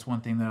 Wagner. So that's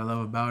one thing that I love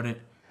about it.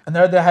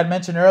 Another thing I had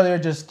mentioned earlier,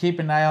 just keep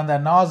an eye on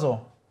that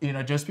nozzle. You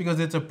know, just because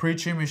it's a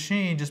pre-treat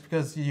machine, just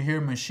because you hear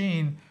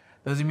machine,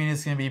 doesn't mean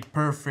it's gonna be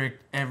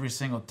perfect every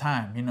single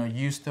time. You know,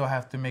 you still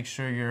have to make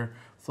sure you're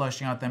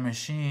flushing out that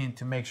machine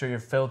to make sure your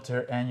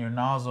filter and your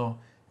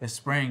nozzle is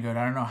spraying good.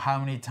 I don't know how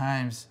many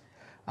times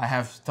I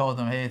have told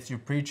them, hey, it's your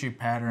pre-treat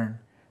pattern,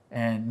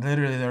 and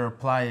literally their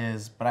reply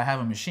is, but I have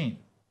a machine.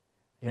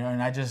 You know,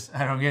 and I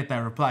don't get that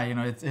reply. You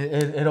know,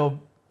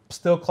 it'll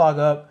still clog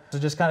up. So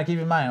just kind of keep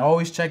in mind,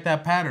 always check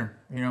that pattern.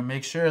 You know,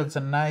 make sure it's a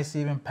nice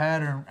even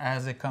pattern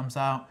as it comes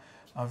out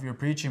of your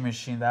pre-treat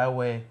machine. That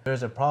way, if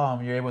there's a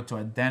problem, you're able to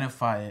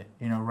identify it,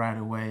 you know, right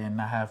away and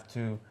not have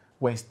to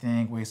waste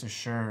ink, waste a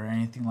shirt or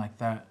anything like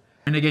that.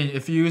 And again,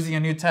 if you're using a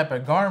new type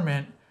of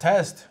garment,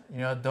 test. You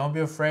know, don't be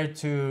afraid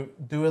to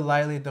do it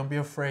lightly. Don't be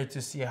afraid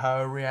to see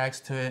how it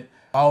reacts to it.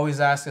 I always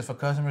ask if a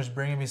customer is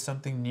bringing me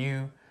something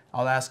new,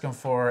 I'll ask them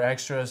for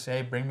extras.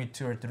 Hey, bring me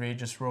 2 or 3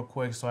 just real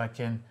quick so I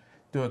can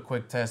do a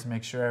quick test,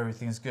 make sure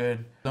everything's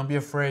good. Don't be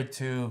afraid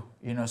to,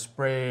 you know,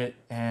 spray it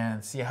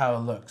and see how it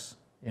looks,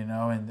 you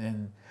know,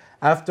 and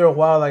after a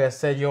while, like I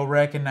said, you'll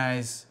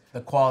recognize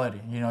the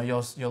quality. You know,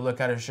 you'll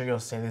look at a shirt, you'll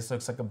say, this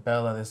looks like a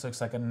Bella, this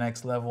looks like a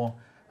next level.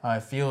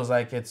 It feels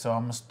like it, so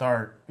I'm gonna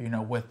start, you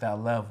know, with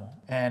that level.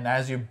 And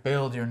as you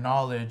build your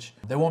knowledge,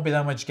 there won't be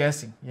that much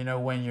guessing, you know,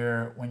 when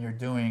you're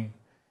doing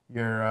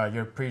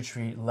your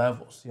pre-treat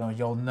levels. You know,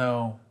 you'll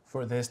know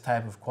for this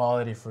type of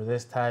quality, for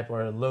this type,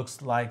 or it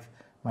looks like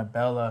my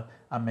Bella,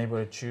 I'm able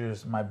to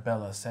choose my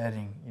Bella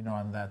setting, you know,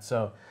 on that.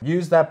 So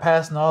use that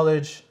past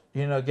knowledge,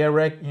 you know,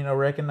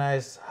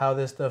 recognize how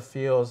this stuff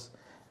feels,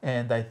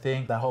 and I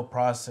think that whole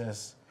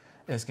process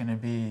is gonna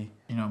be,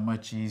 you know,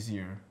 much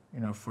easier, you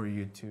know, for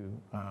you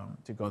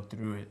to go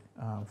through it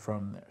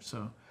from there.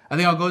 So I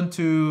think I'll go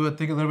into a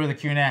little bit of the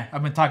Q&A.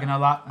 I've been talking a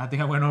lot. I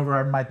think I went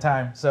over my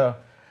time. So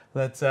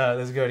let's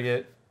go to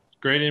get.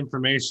 Great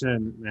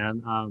information,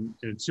 man.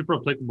 It's super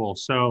applicable.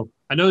 So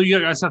I know you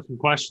guys have some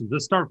questions.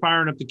 Let's start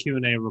firing up the Q&A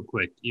real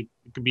quick. It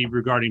could be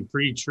regarding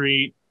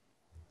pre-treat.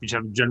 You just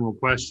have a general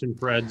question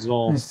for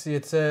Edsel. Let me see.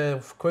 It's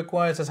a quick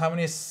one. It says, how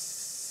many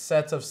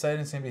sets of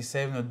settings can be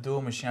saved in a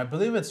dual machine? I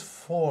believe it's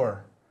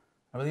 4.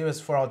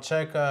 I'll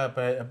check, but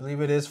I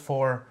believe it is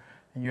 4.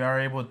 And you are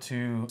able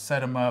to set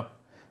them up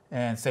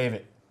and save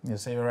it. You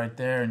save it right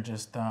there and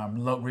just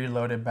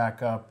reload it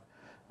back up.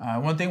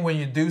 One thing, when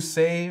you do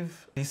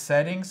save these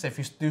settings, if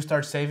you do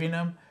start saving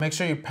them, make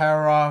sure you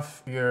power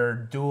off your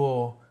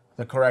dual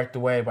the correct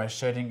way by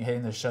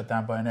hitting the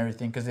shutdown button and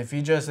everything. Because if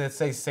you just, let's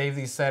say, save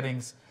these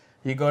settings,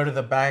 you go to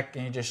the back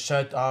and you just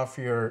shut off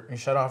your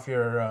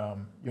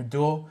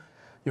dual,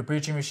 your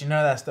pre-treat machine,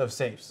 none of that stuff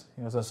saves.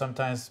 You know, so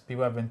sometimes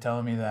people have been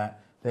telling me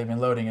that they've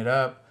been loading it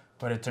up,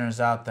 but it turns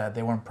out that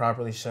they weren't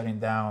properly shutting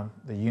down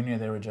the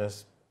unit. They were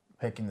just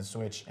picking the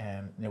switch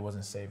and it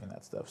wasn't saving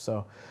that stuff.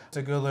 So it's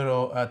a good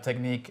little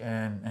technique,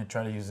 and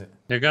try to use it.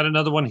 I got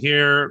another one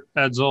here,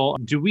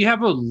 Edsel. Do we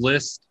have a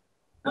list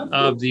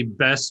of the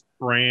best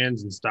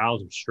brands and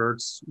styles of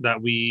shirts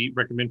that we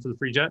recommend for the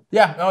Free Jet?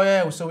 Yeah. Oh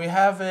yeah. So we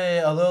have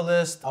a little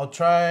list. I'll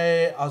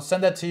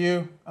send that to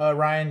you,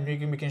 Ryan.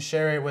 We can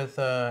share it with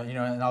you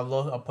know, and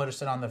I'll put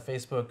it on the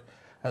Facebook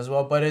as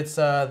well. But it's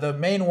the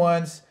main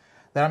ones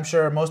that I'm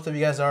sure most of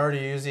you guys are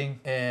already using,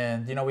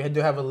 and you know, we do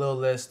have a little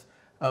list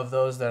of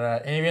those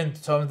that and even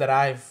some that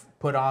I've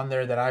put on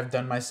there that I've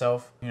done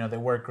myself. You know, they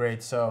work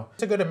great. So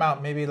it's a good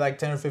amount, maybe like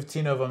 10 or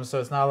 15 of them. So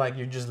it's not like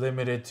you're just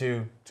limited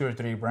to 2 or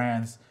 3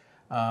 brands.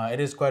 It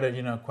is quite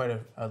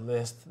a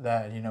list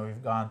that, you know,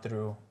 we've gone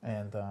through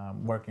and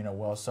working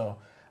well. So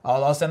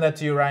I'll send that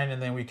to you, Ryan,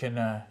 and then you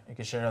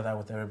can share that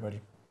with everybody.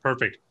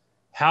 Perfect.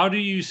 How do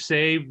you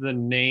save the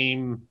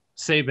name?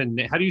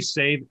 How do you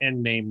save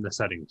and name the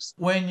settings?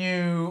 When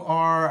you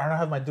are, I don't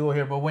have my dual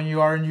here, but when you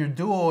are in your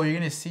dual, you're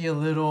gonna see a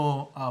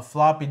little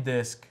floppy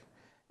disk,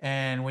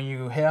 and when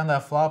you hit on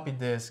that floppy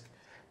disk,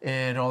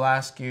 it'll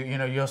ask you, you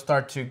know, you'll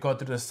start to go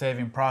through the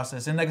saving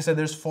process. And like I said,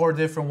 there's 4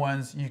 different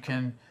ones you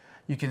can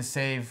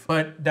save,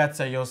 but that's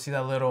it. You'll see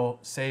that little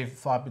save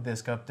floppy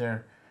disk up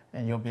there,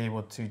 and you'll be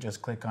able to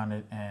just click on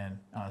it and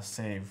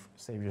save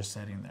your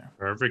setting there.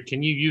 Perfect.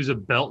 Can you use a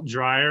belt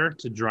dryer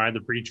to dry the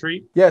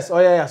pre-treat? Yes. Oh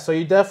yeah. So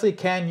you definitely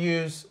can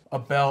use a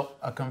belt,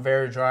 a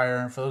conveyor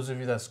dryer. For those of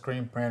you that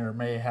screen print or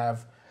may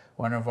have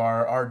one of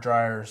our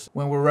dryers,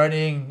 when we're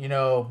running, you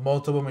know,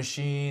 multiple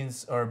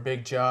machines or a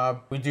big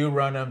job, we do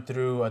run them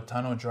through a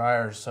tunnel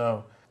dryer.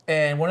 So,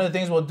 and one of the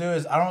things we'll do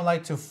is, I don't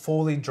like to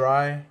fully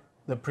dry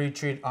the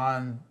pre-treat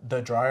on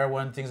the dryer.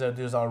 One of the things I'll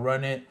do is I'll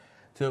run it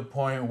to a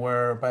point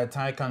where by the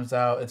time it comes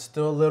out, it's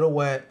still a little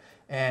wet,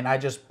 and I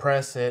just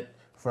press it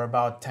for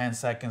about 10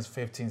 seconds,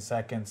 15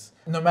 seconds.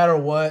 No matter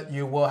what,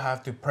 you will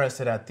have to press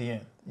it at the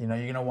end. You know,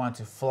 you're gonna want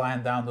to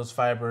flan down those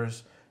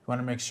fibers. You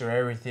wanna make sure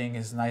everything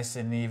is nice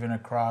and even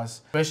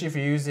across. Especially if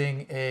you're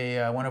using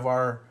one of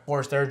our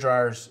forced air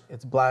dryers,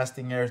 it's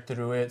blasting air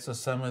through it, so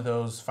some of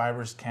those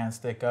fibers can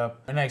stick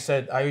up. And like I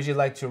said, I usually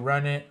like to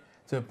run it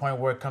to the point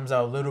where it comes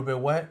out a little bit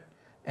wet,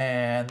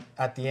 and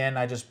at the end,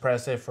 I just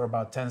press it for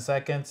about 10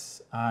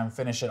 seconds and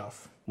finish it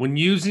off. When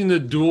using the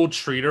dual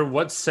treater,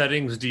 what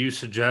settings do you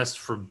suggest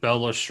for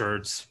Bella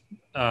shirts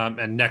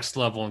and Next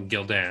Level and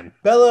Gildan?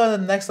 Bella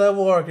and Next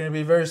Level are going to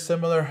be very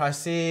similar. I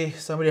see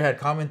somebody had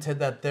commented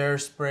that they're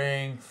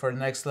spraying for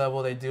Next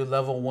Level. They do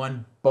level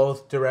 1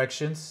 both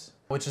directions,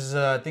 which is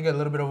I think a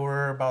little bit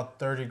over about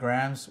 30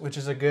 grams, which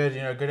is a good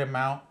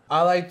amount.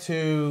 I like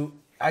to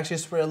actually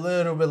spray a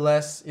little bit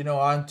less, you know,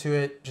 onto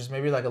it, just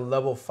maybe like a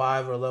level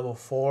 5 or level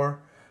 4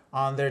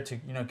 on there to,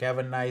 you know, have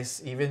a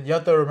nice even. You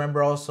have to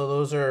remember also,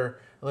 those are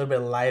a little bit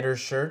lighter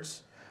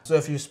shirts. So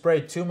if you spray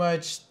too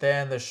much,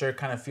 then the shirt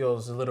kind of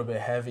feels a little bit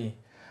heavy.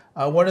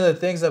 One of the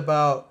things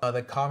about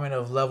the comment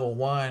of level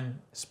 1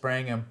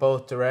 spraying in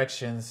both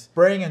directions,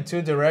 spraying in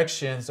 2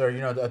 directions, or, you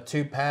know, a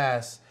 2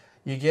 pass,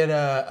 you get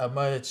a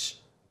much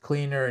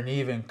cleaner and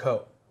even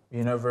coat,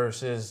 you know,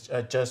 versus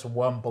just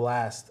 1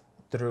 blast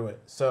through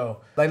it. So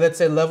like, let's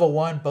say level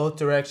 1 both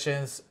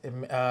directions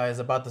is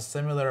about the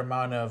similar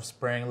amount of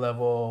spraying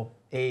level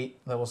 8,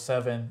 level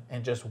 7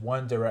 in just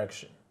 1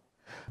 direction,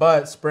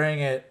 but spraying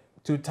it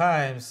 2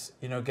 times,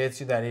 you know, gets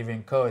you that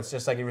even coat. It's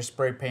just like if you're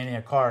spray painting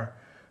a car.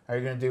 Are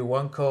you going to do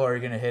one coat, or are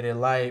you going to hit it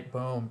light,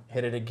 boom,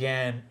 hit it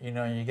again, you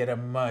know, and you get a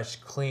much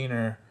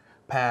cleaner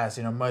pass,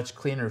 you know, much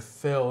cleaner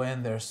fill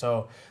in there.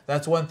 So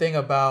that's one thing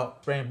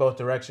about spraying both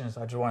directions.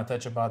 I just want to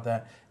touch about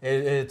that.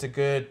 It's a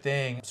good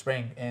thing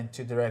spraying in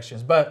two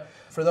directions. But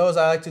for those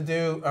I like to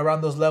do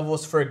around those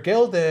levels for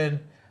Gildan,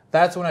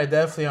 that's when I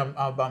definitely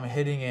I'm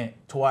hitting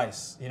it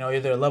twice. You know,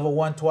 either level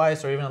 1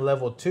 twice or even a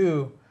level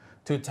 2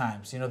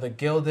 times. You know, the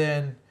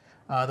Gildan,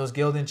 those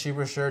Gildan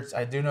cheaper shirts,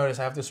 I do notice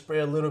I have to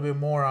spray a little bit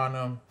more on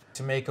them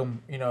to make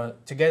them, you know,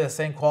 to get the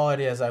same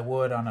quality as I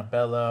would on a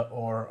Bella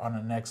or on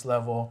a Next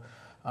Level.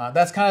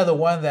 That's kind of the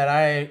one that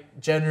I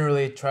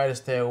generally try to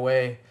stay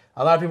away.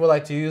 A lot of people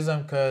like to use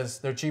them because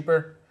they're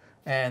cheaper.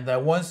 And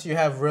once you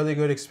have really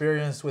good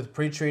experience with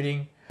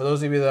pre-treating, for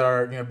those of you that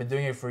are, you know, been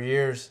doing it for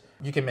years,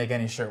 you can make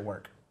any shirt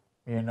work.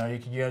 You know,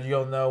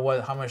 you'll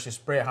know how much to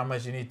spray, how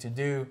much you need to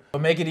do. But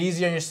make it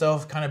easy on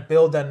yourself, kind of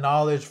build that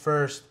knowledge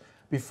first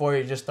before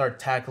you just start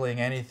tackling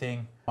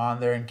anything on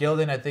there. And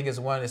Gildan, I think, is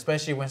one,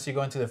 especially once you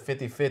go into the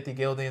 50-50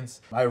 Gildans.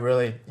 I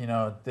really, you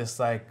know,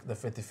 dislike the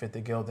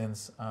 50-50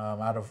 Gildans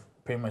out of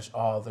pretty much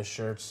all the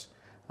shirts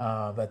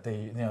that they,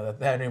 you know,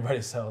 that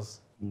anybody sells.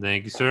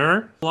 Thank you,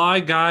 sir. Fly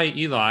Guy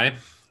Eli,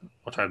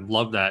 which I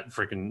love that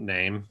freaking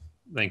name.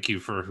 Thank you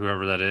for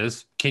whoever that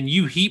is. Can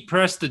you heat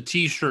press the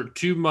t-shirt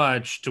too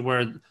much to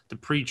where the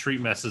pre-treat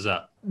messes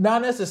up?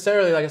 Not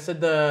necessarily. Like I said,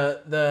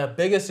 the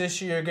biggest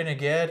issue you're gonna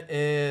get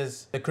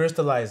is the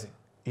crystallizing.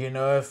 You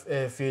know,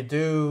 if you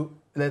do,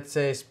 let's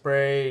say,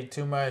 spray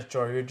too much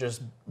or you're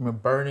just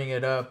burning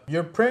it up,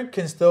 your print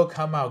can still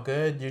come out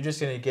good. You're just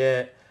gonna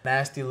get a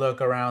nasty look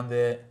around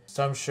it.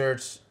 Some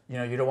shirts, you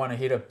know, you don't want to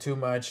heat up too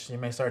much. You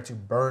may start to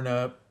burn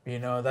up. You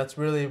know, that's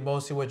really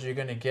mostly what you're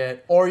gonna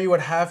get. Or you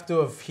would have to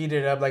have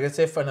heated up. Like, let's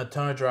say on a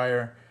toner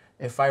dryer,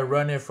 if I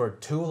run it for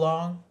too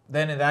long,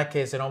 then in that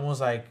case it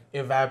almost like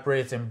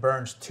evaporates and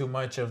burns too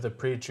much of the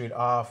pre-treat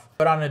off.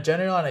 But on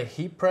a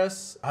heat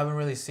press, I haven't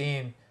really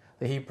seen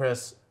the heat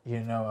press, you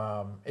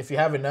know, if you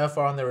have enough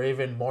on there or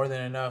even more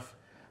than enough,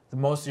 the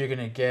most you're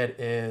gonna get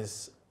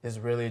is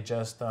really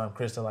just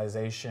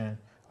crystallization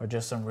or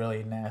just some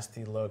really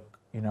nasty look,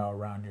 you know,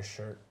 around your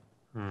shirt.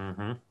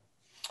 Mm-hmm.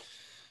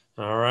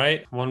 All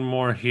right, one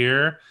more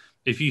here.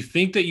 If you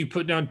think that you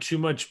put down too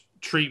much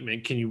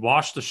treatment, can you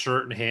wash the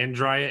shirt and hand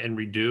dry it and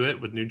redo it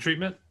with new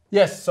treatment?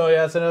 Yes, so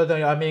yeah, that's another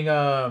thing. I mean,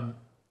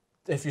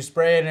 if you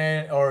spray it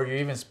in or you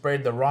even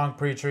sprayed the wrong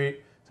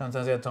pre-treat,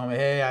 sometimes they tell me,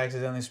 hey, I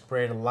accidentally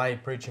sprayed a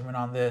light pre-treatment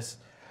on this.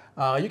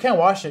 You can't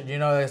wash it. You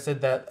know, like I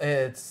said, that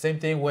it's same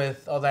thing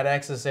with all that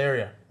excess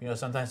area. You know,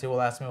 sometimes people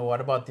ask me, well,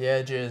 what about the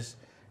edges?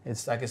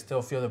 I can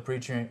still feel the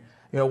pre-treatment.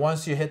 You know,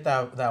 once you hit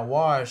that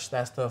wash,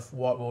 that stuff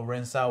will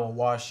rinse out, will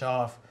wash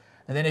off.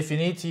 And then if you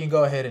need to, you can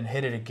go ahead and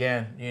hit it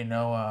again, you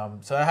know.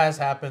 So that has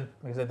happened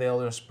because they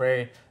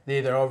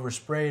either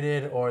oversprayed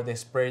it or they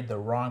sprayed the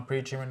wrong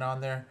pre-treatment on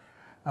there.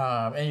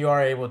 And you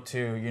are able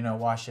to, you know,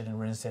 wash it and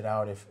rinse it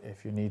out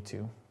if you need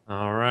to.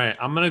 All right.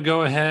 I'm going to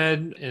go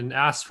ahead and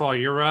Asphalt,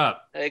 you're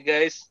up. Hey,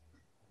 guys.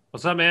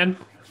 What's up, man?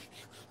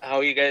 How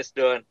are you guys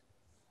doing?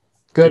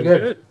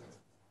 Good.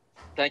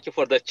 Thank you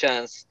for the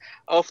chance.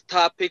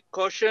 Off-topic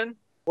question.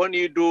 When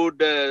you do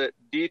the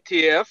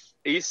DTF,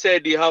 you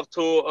said you have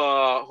to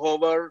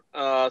hover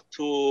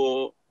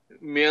to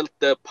melt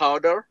the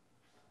powder.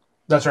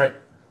 That's right.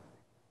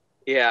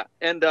 Yeah,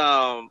 and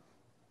I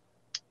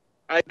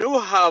do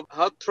have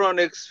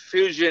Haltronics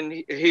Fusion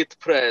heat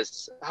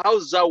press. How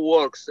that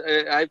works?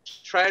 I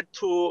tried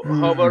to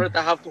hover it.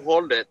 I have to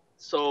hold it.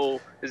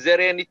 So, is there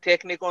any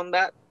technique on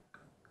that?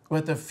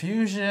 With the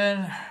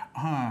Fusion,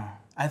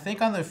 I think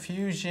on the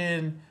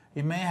Fusion,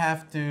 you may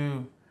have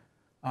to,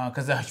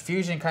 because the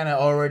Fusion kind of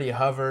already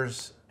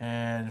hovers.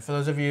 And for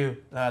those of you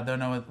that don't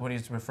know what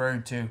he's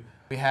referring to,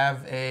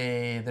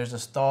 there's a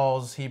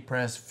Stahl's heat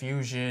press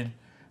Fusion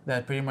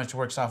that pretty much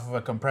works off of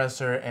a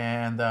compressor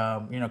and,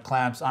 you know,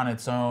 clamps on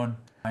its own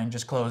and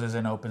just closes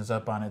and opens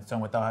up on its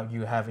own without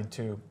you having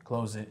to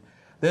close it.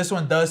 This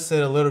one does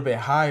sit a little bit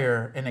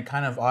higher and it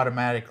kind of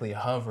automatically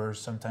hovers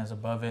sometimes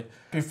above it.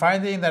 If you're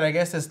finding that I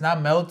guess it's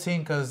not melting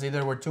because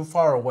either we're too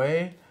far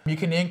away, you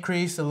can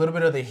increase a little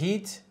bit of the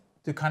heat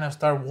to kind of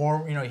start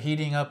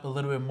heating up a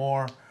little bit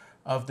more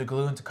of the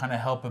glue and to kind of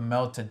help it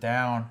melt it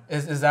down.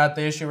 Is that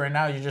the issue right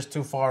now? You're just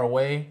too far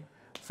away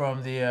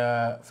from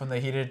the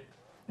heated,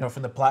 you know,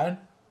 from the platen?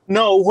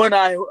 No, when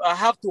I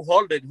have to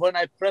hold it. When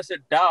I press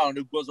it down,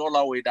 it goes all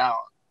the way down.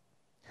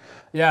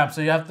 Yeah,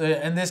 so you have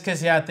to, in this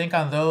case, yeah, I think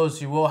on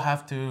those you will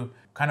have to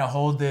kind of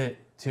hold it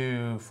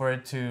for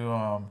it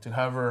to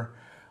hover.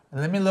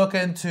 Let me look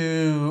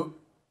into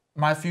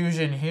my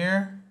Fusion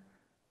here,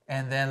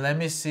 and then let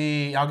me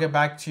see. I'll get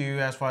back to you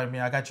as far as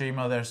I got your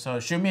email there. So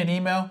shoot me an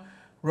email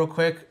real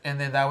quick, and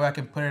then that way I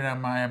can put it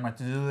on my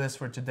to-do list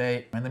for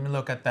today. And let me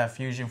look at that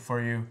Fusion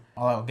for you.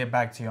 I'll get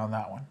back to you on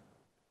that one.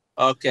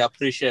 Okay, I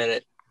appreciate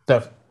it.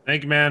 Definitely.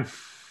 Thank you, man.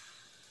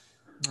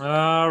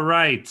 All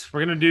right.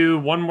 We're going to do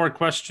one more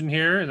question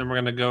here, and then we're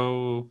going to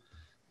go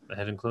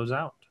ahead and close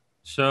out.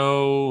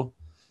 So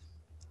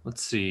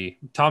Let's see.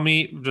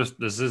 Tommy, just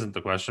this isn't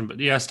the question, but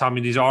yes,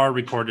 Tommy, these are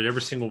recorded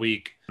every single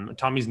week.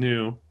 Tommy's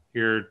new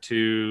here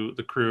to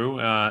the crew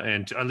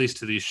and at least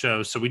to these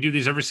shows. So we do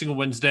these every single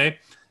Wednesday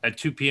at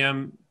 2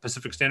 p.m.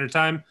 Pacific Standard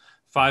Time,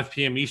 5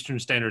 p.m. Eastern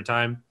Standard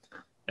Time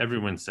every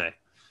Wednesday.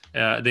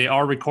 They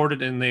are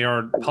recorded and they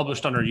are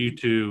published on our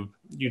YouTube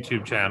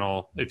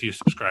channel if you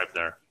subscribe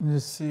there.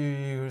 Let's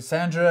see,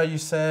 Sandra, you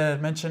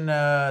mentioned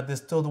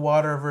distilled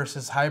water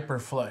versus hyper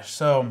flush.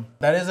 So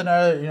that is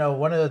another,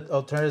 one of the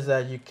alternatives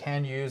that you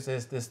can use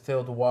is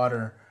distilled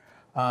water.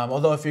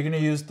 Although if you're going to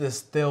use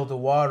distilled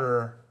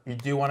water, you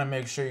do want to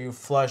make sure you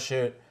flush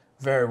it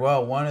very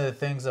well. One of the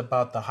things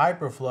about the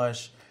hyper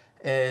flush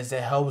is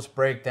it helps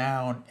break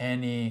down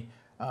any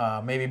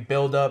maybe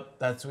buildup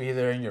that's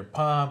either in your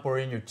pump or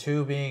in your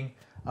tubing,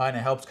 and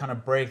it helps kind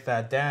of break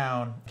that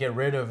down, get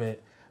rid of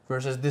it.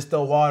 Versus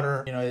distilled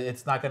water,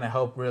 it's not going to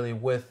help really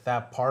with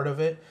that part of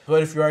it.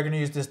 But if you are going to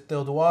use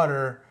distilled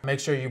water, make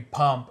sure you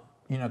pump,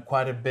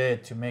 quite a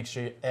bit to make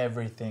sure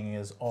everything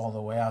is all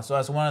the way out. So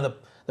that's one of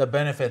the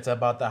benefits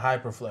about the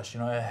hyperflush.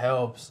 It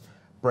helps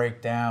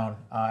break down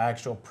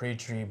actual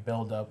pre-treat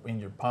buildup in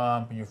your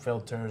pump, in your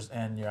filters,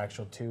 and your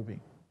actual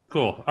tubing.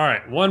 Cool. All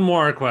right. One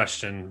more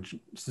question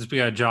since we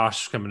got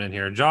Josh coming in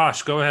here.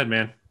 Josh, go ahead,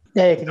 man.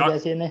 Hey, can you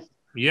guys hear me?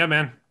 Yeah,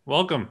 man.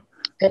 Welcome.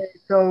 Hey,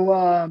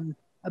 so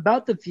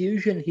about the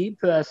Fusion heat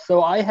press.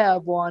 So I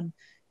have one,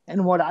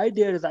 and what I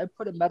did is I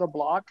put a metal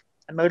block.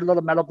 I made a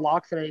little metal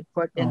block that I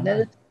put in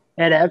there,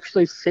 and it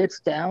actually sits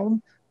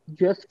down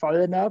just far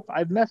enough.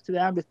 I've messed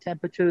around with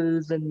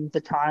temperatures and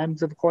the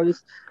times, of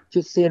course,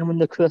 just seeing when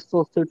the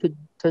crystals start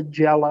to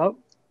gel up.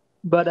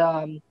 But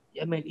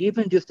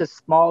even just a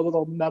small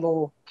little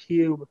metal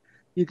cube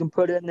you can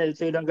put in there,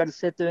 so you don't got to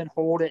sit there and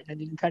hold it, and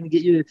you can kind of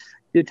get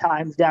your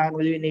times down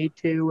where you need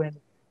to.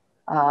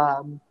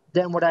 And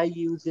then what I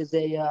use is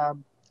a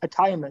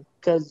timer,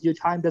 because your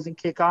time doesn't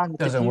kick on with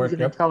the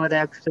Fusion until it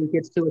actually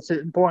gets to a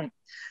certain point.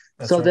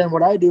 Then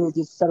what I do is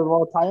just set a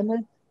little timer,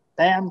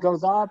 bam,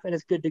 goes off, and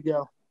it's good to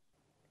go.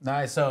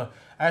 Nice. So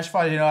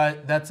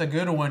Ashford, that's a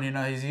good one.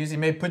 He's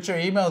using, maybe put your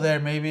email there.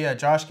 Maybe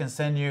Josh can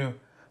send you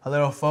a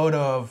little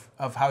photo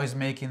of how he's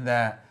making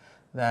that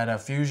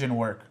Fusion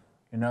work.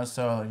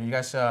 So you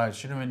guys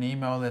shoot him an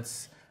email.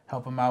 Let's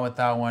help him out with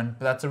that one.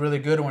 But that's a really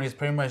good one. He's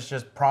pretty much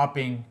just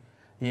propping,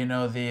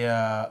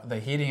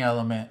 the heating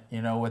element,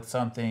 with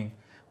something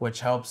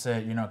which helps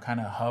it, kind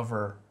of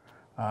hover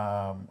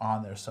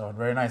on there. So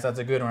very nice. That's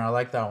a good one. I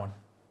like that one.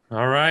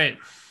 All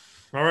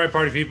right,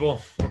 party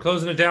people. We're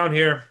closing it down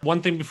here.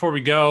 One thing before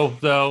we go,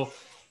 though,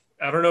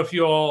 I don't know if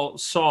you all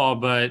saw,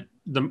 but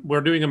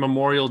we're doing a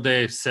Memorial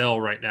Day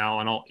sale right now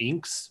on all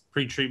inks,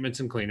 pre-treatments,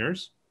 and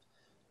cleaners.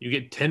 You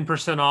get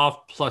 10%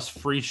 off plus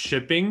free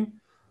shipping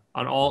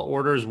on all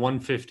orders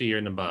 $150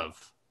 and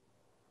above.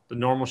 The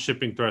normal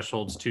shipping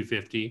threshold is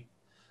 $250,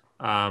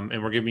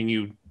 and we're giving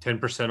you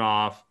 10%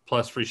 off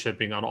plus free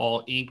shipping on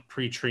all ink,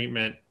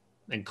 pre-treatment,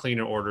 and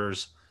cleaner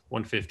orders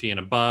 $150 and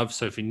above.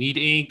 So if you need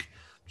ink,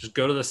 just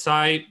go to the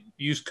site,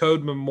 use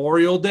code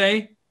Memorial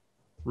Day.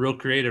 Real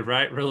creative,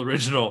 right? Real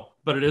original,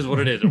 but it is what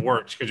it is. It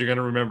works because you're going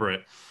to remember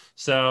it.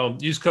 So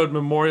use code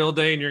Memorial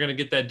Day and you're going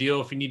to get that deal.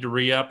 If you need to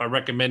re-up, I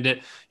recommend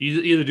it.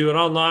 You either do it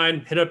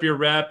online, hit up your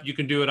rep. You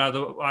can do it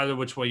either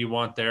which way you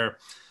want there.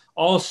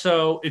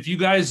 Also, if you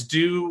guys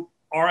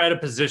are at a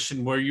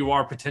position where you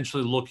are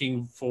potentially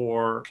looking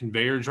for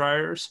conveyor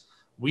dryers,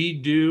 we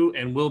do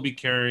and will be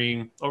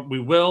carrying, or we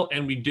will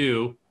and we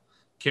do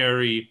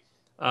carry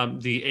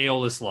the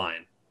Aeolus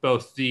line,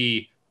 both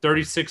the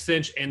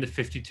 36-inch and the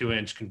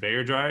 52-inch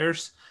conveyor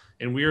dryers.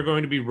 And we are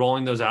going to be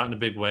rolling those out in a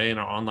big way in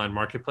our online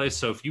marketplace.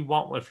 So if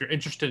you're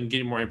interested in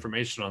getting more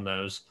information on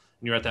those,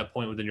 and you're at that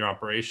point within your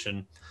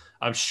operation,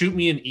 shoot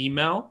me an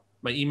email.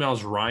 My email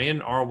is Ryan,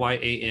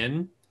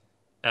 RYAN,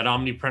 at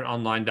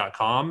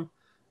OmniPrintOnline.com.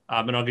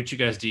 And I'll get you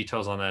guys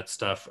details on that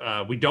stuff.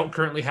 We don't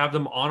currently have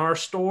them on our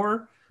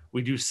store.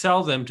 We do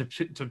sell them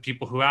to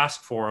people who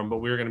ask for them, but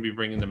we're going to be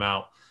bringing them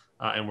out.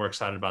 And we're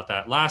excited about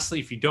that. Lastly,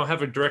 if you don't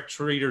have a direct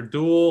reader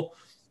dual,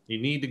 you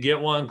need to get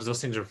one because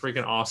those things are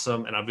freaking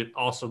awesome. And I would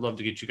also love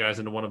to get you guys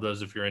into one of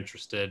those if you're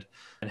interested.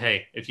 And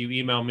hey, if you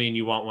email me and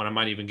you want one, I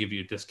might even give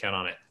you a discount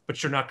on it.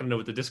 But you're not going to know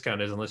what the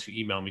discount is unless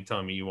you email me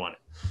telling me you want it.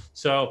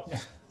 So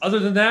other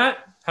than that,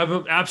 have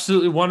an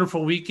absolutely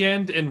wonderful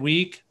weekend and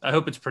week. I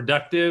hope it's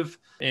productive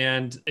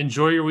and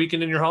enjoy your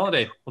weekend and your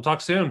holiday. We'll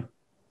talk soon.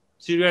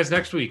 See you guys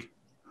next week.